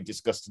everything we've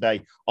discussed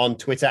today on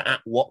Twitter at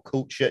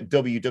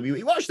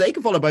WhatCultureWWE. Well, actually, you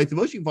can follow both of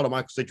us. You can follow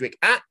Michael Sidgwick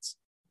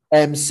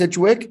at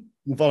Sidgwick.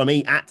 You can follow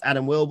me at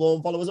Adam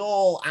Wilborn. Follow us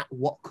all at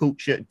What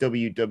Culture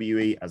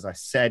WWE, as I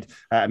said.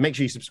 Make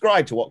sure you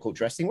subscribe to What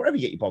Culture Wrestling, wherever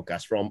you get your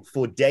podcast from,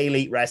 for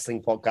daily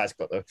wrestling podcasts.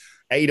 Got the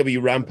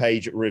AEW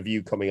Rampage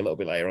review coming a little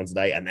bit later on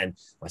today. And then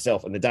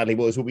myself and the Dudley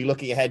Boys will be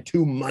looking ahead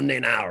to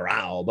Monday Night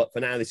Raw. But for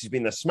now, this has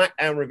been the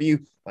SmackDown review.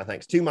 My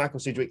thanks to Michael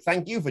Sidgwick.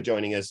 Thank you for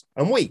joining us,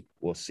 and we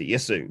will see you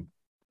soon.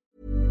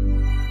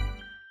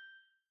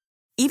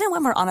 Even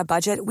when we're on a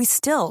budget, we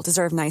still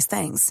deserve nice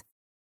things.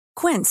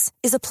 Quince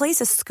is a place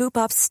to scoop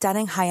up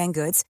stunning high-end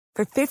goods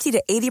for 50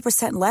 to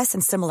 80% less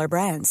than similar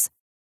brands.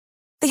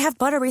 They have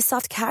buttery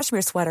soft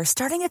cashmere sweaters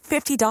starting at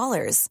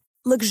 $50,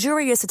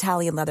 luxurious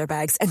Italian leather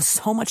bags, and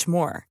so much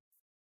more.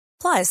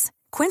 Plus,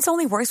 Quince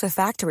only works with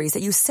factories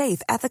that use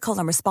safe, ethical,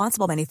 and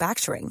responsible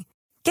manufacturing.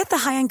 Get the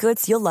high-end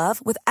goods you'll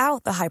love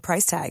without the high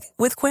price tag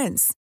with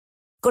Quince.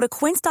 Go to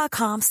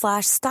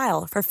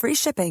quince.com/style for free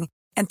shipping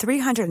and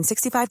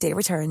 365-day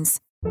returns.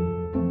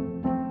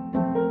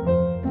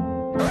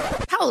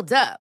 Hold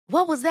up.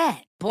 What was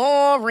that?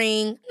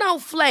 Boring. No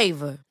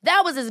flavor.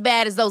 That was as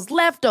bad as those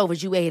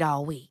leftovers you ate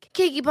all week.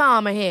 Keke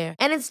Palmer here,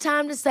 and it's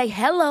time to say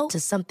hello to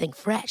something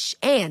fresh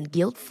and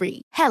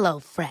guilt-free. Hello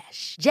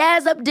Fresh.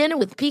 Jazz up dinner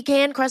with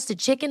pecan-crusted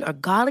chicken or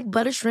garlic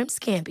butter shrimp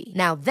scampi.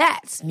 Now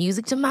that's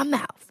music to my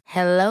mouth.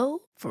 Hello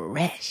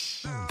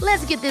Fresh.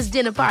 Let's get this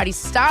dinner party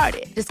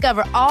started.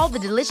 Discover all the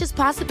delicious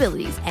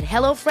possibilities at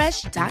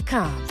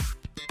HelloFresh.com.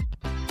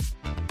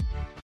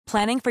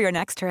 Planning for your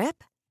next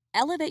trip?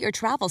 Elevate your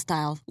travel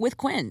style with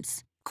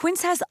Quince.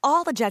 Quince has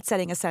all the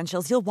jet-setting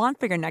essentials you'll want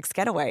for your next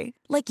getaway,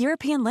 like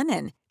European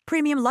linen,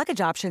 premium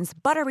luggage options,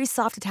 buttery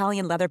soft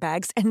Italian leather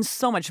bags, and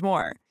so much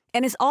more.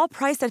 And is all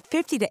priced at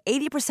 50 to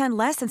 80%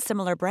 less than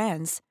similar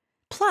brands.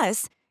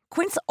 Plus,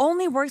 Quince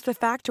only works with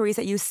factories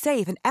that use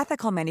safe and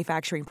ethical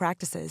manufacturing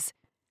practices.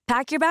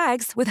 Pack your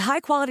bags with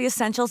high-quality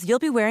essentials you'll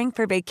be wearing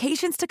for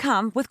vacations to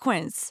come with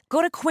Quince.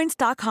 Go to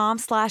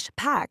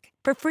quince.com/pack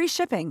for free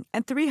shipping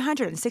and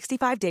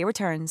 365-day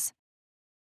returns.